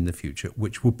in the future,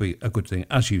 which would be a good thing,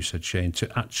 as you said, Shane, to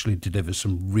actually deliver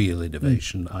some real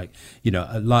innovation. Like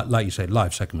you say,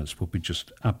 live segments would be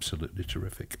just absolutely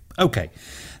terrific. Okay,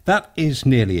 that is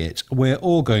nearly it. We're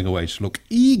all going away to look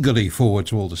eagerly forward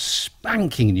to all the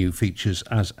spanking new features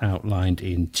as outlined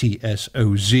in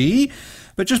TSOZ.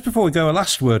 But just before we go, a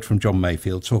last word from John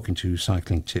Mayfield, talking to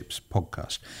Cycling Tips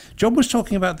podcast. John was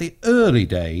talking about the early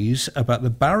days, about the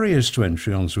barriers to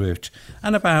entry on Zwift,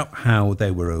 and about how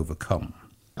they were overcome.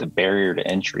 The barrier to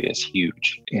entry is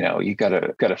huge. You got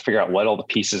to figure out what all the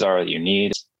pieces are that you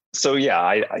need. So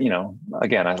yeah,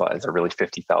 again, there's really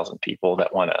 50,000 people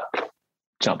that want to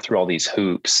jump through all these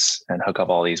hoops and hook up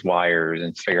all these wires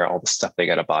and figure out all the stuff they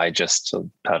got to buy just to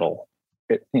pedal.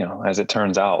 As it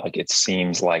turns out, like it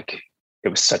seems like it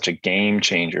was such a game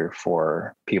changer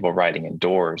for people riding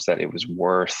indoors that it was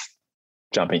worth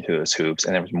jumping through those hoops.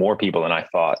 And there was more people than I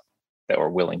thought that were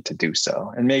willing to do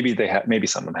so. And maybe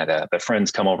some of them had their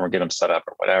friends come over and get them set up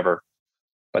or whatever,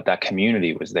 but that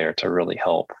community was there to really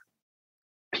help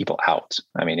people out.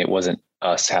 I mean, it wasn't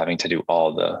us having to do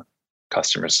all the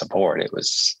customer support. It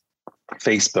was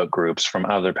Facebook groups from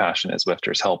other passionate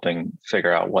Zwifters helping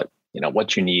figure out what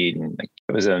you need. And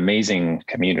it was an amazing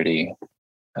community,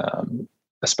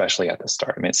 especially at the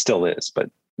start. I mean, it still is, but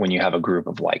when you have a group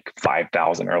of like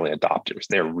 5,000 early adopters,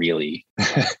 they're really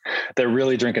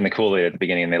drinking the Kool-Aid at the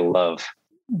beginning, and they love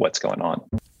what's going on.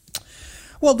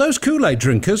 Well, those Kool-Aid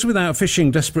drinkers, without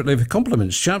fishing desperately for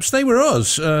compliments, chaps, they were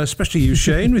us, especially you,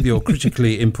 Shane, with your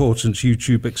critically important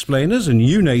YouTube explainers, and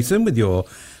you, Nathan, with your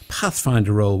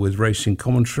Pathfinder role with racing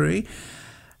commentary.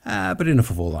 But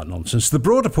enough of all that nonsense. The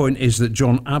broader point is that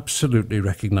John absolutely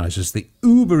recognises the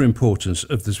uber importance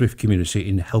of the Zwift community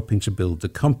in helping to build the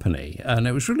company. And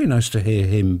it was really nice to hear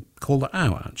him call that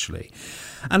out, actually.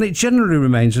 And it generally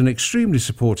remains an extremely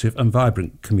supportive and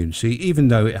vibrant community, even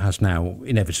though it has now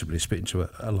inevitably split into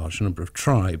a large number of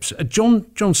tribes.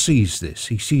 John sees this.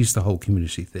 He sees the whole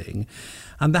community thing.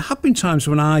 And there have been times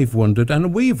when I've wondered,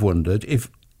 and we've wondered, if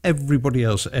everybody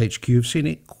else at HQ have seen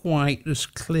it quite as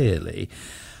clearly.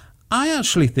 I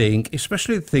actually think,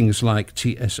 especially things like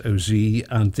TSOZ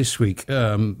and this week,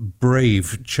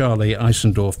 brave Charlie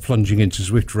Eisendorf plunging into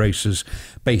Zwift races,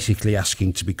 basically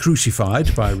asking to be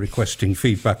crucified by requesting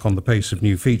feedback on the pace of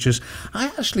new features. I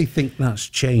actually think that's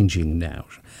changing now.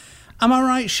 Am I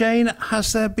right, Shane?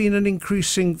 Has there been an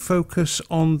increasing focus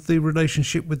on the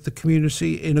relationship with the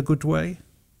community in a good way?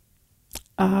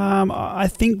 I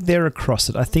think they're across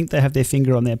it. I think they have their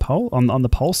finger on their on the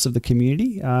pulse of the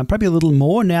community. Probably a little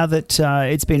more now that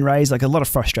it's been raised. Like a lot of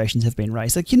frustrations have been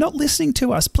raised. Like, you're not listening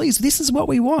to us. Please, this is what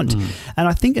we want. And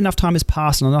I think enough time has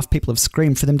passed and enough people have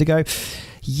screamed for them to go,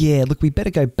 yeah, look, we better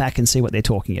go back and see what they're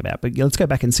talking about. But let's go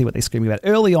back and see what they're screaming about.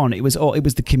 Early on, it was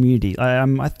the community.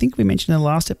 I think we mentioned in the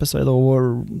last episode,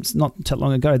 or not too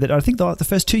long ago, that I think the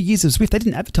first 2 years of Zwift, they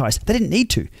didn't advertise. They didn't need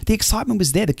to. The excitement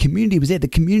was there. The community was there. The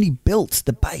community built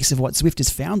the base of what Zwift is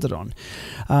founded on.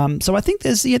 So I think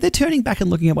they're turning back and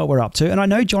looking at what we're up to. And I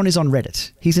know John is on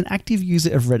Reddit. He's an active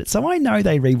user of Reddit. So I know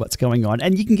they read what's going on.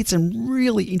 And you can get some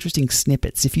really interesting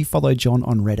snippets if you follow John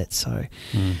on Reddit. So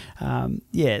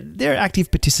they're active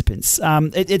participants.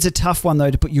 It's a tough one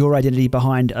though to put your identity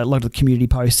behind a lot of the community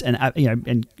posts and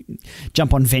and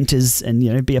jump on Ventas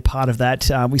and be a part of that.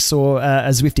 We saw a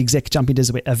Zwift exec jump into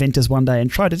Ventas one day and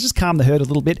try to just calm the herd a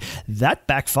little bit. That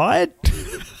backfired.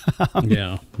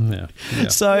 Yeah.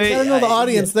 So you gotta know the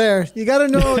audience there. You gotta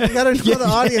know the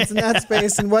audience in that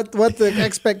space and what the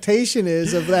expectation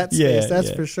is of that space.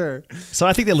 That's for sure. So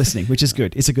I think they're listening, which is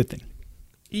good. It's a good thing.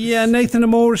 Yeah, Nathan, a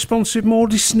more responsive, more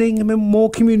listening, I mean, more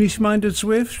community-minded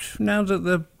Zwift. Now that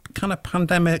the kind of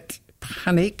pandemic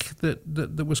panic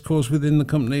that was caused within the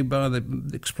company by the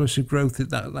explosive growth,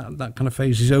 that kind of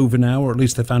phase is over now, or at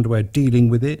least they found a way of dealing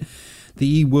with it.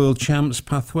 The eWorld Champs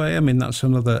pathway, I mean, that's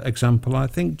another example, I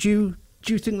think. Do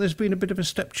you think there's been a bit of a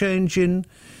step change in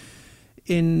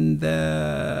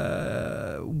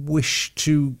their wish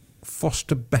to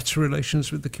foster better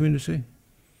relations with the community?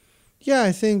 Yeah,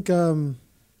 I think I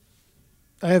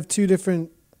have two different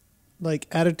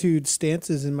attitude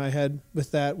stances in my head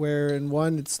with that, where in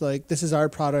one it's like, this is our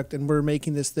product and we're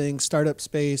making this thing startup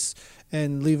space,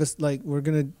 and leave us,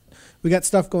 we got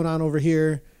stuff going on over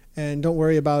here and don't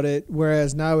worry about it.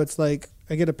 Whereas now it's like,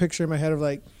 I get a picture in my head of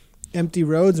empty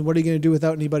roads, and what are you going to do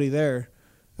without anybody there?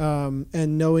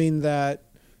 And knowing that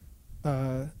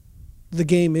the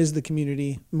game is the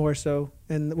community more so,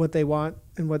 and what they want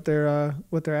and what they're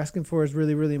asking for is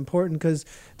really, really important, because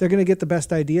they're going to get the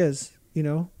best ideas,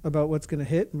 about what's going to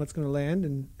hit and what's going to land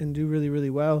and do really, really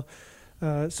well.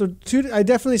 I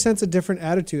definitely sense a different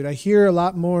attitude. I hear a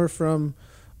lot more from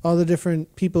all the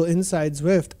different people inside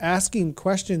Zwift asking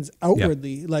questions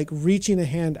outwardly, reaching a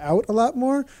hand out a lot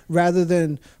more rather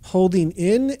than holding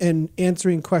in and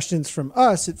answering questions from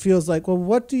us. It feels like, well,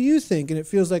 what do you think? And it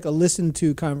feels like a listen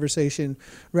to conversation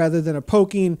rather than a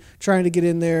poking, trying to get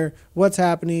in there, what's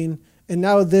happening. And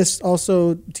now this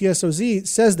also, TSOZ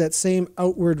says that same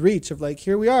outward reach of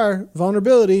here we are,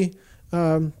 vulnerability,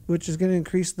 which is going to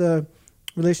increase the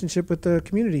relationship with the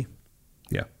community.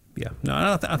 Yeah,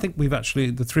 no, I think we've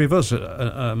actually, the three of us,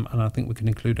 and I think we can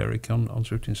include Eric on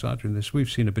Zwift Insider in this,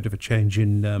 we've seen a bit of a change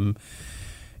in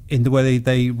the way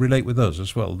they relate with us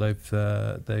as well.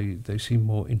 They seem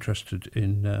more interested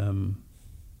in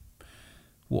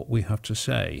what we have to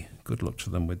say. Good luck to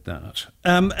them with that.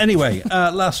 Anyway,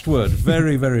 last word,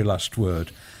 very, very last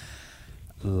word.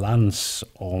 Lance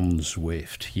on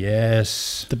Zwift.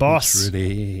 Yes. The boss.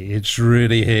 It's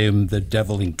really him, the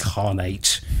devil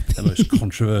incarnate, the most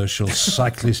controversial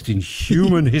cyclist in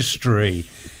human history,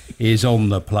 is on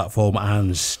the platform,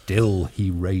 and still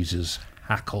he raises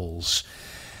hackles.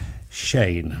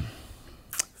 Shane.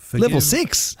 Level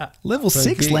 6. Level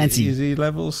 6, Lancey. Is he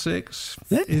level 6?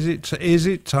 Yeah. Is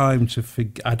it time to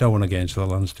forget? I don't want to get into the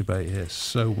Lance debate here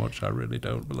so much, I really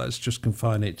don't, but let's just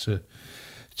confine it to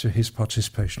his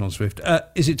participation on Zwift.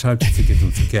 Is it time to forgive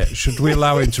and forget? Should we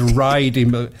allow him to ride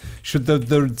him? Should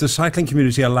the cycling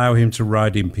community allow him to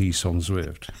ride in peace on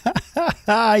Zwift?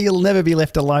 You'll never be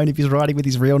left alone if he's riding with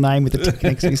his real name, with the tick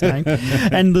next to his name,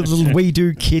 and the little We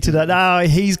Do kit.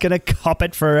 He's going to cop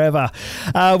it forever.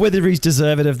 Whether he's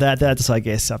deserving of that's, I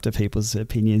guess, up to people's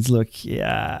opinions. Look,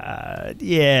 yeah,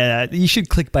 you should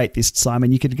clickbait this,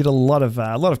 Simon. You could get a lot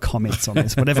of comments on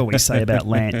this, whatever we say about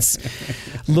Lance.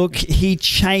 Look, he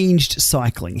changed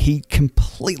cycling. He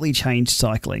completely changed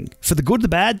cycling. For the good, the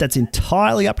bad, that's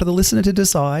entirely up to the listener to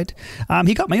decide.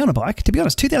 He got me on a bike, to be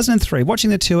honest, 2003, watching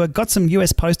the tour, got some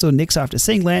US postal nicks after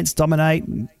seeing Lance dominate.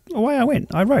 Away I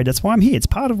went. I rode. That's why I'm here. It's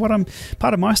part of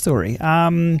my story.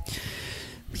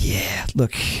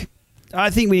 Look, I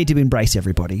think we need to embrace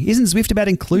everybody. Isn't Zwift about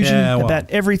inclusion, about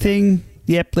everything?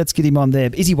 Yep, let's get him on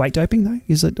there. Is he weight doping, though?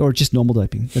 Is it, or just normal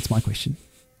doping? That's my question.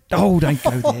 Oh, don't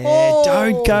go there.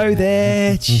 Don't go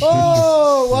there. Jeez.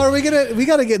 Oh, well, we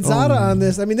got to get Zada on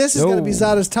this. I mean, this is going to be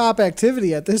Zada's top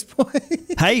activity at this point.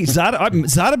 Hey,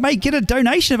 Zada may get a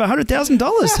donation of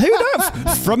 $100,000. Who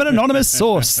knows? From an anonymous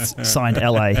source. Signed,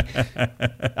 LA.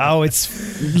 Oh,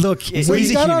 look. So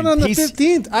he got on the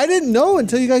 15th. I didn't know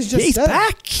until you guys just said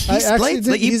back.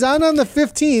 He's on the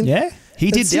 15th. Yeah.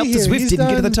 He did Elf to Zwift, didn't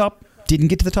get to the top. Didn't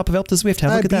get to the top of Elf to Zwift.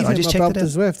 Have a look at that. I just checked it out.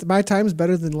 Zwift. My time's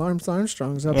better than Lance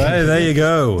Armstrong's. Hey, there you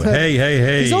go.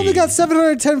 Hey. He's only got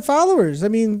 710 followers. I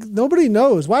mean, nobody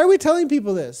knows. Why are we telling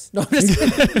people this? No,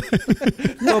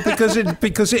 well, because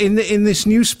in this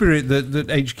new spirit that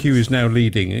HQ is now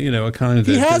leading, a kind of.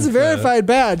 He has a verified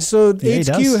badge, so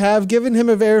HQ have given him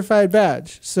a verified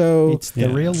badge. So it's the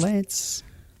real Lance.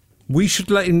 We should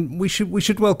let him. We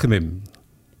should welcome him.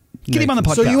 Get him on the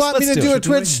podcast. So you want me to do a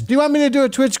Twitch? Do you want me to do a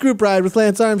Twitch group ride with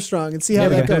Lance Armstrong and see how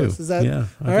that goes? Is that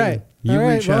all right? You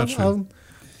reach out to him.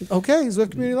 Okay, Zwift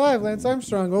Community Live, Lance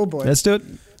Armstrong. Oh boy, let's do it.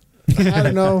 I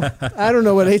don't know. I don't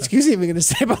know what HQ's even going to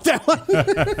say about that one.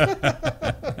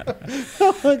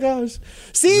 Oh my gosh!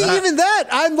 See, even that,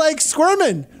 I'm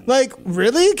squirming.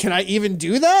 Really? Can I even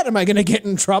do that? Am I going to get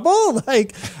in trouble?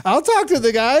 I'll talk to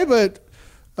the guy, but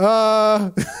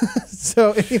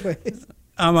so anyways.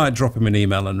 I might drop him an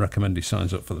email and recommend he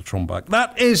signs up for the Trombike.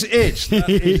 That is it. That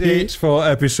is it for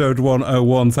episode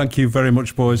 101. Thank you very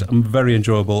much, boys. I'm very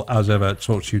enjoyable as ever.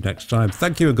 Talk to you next time.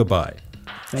 Thank you and goodbye.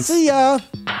 Thanks. See ya.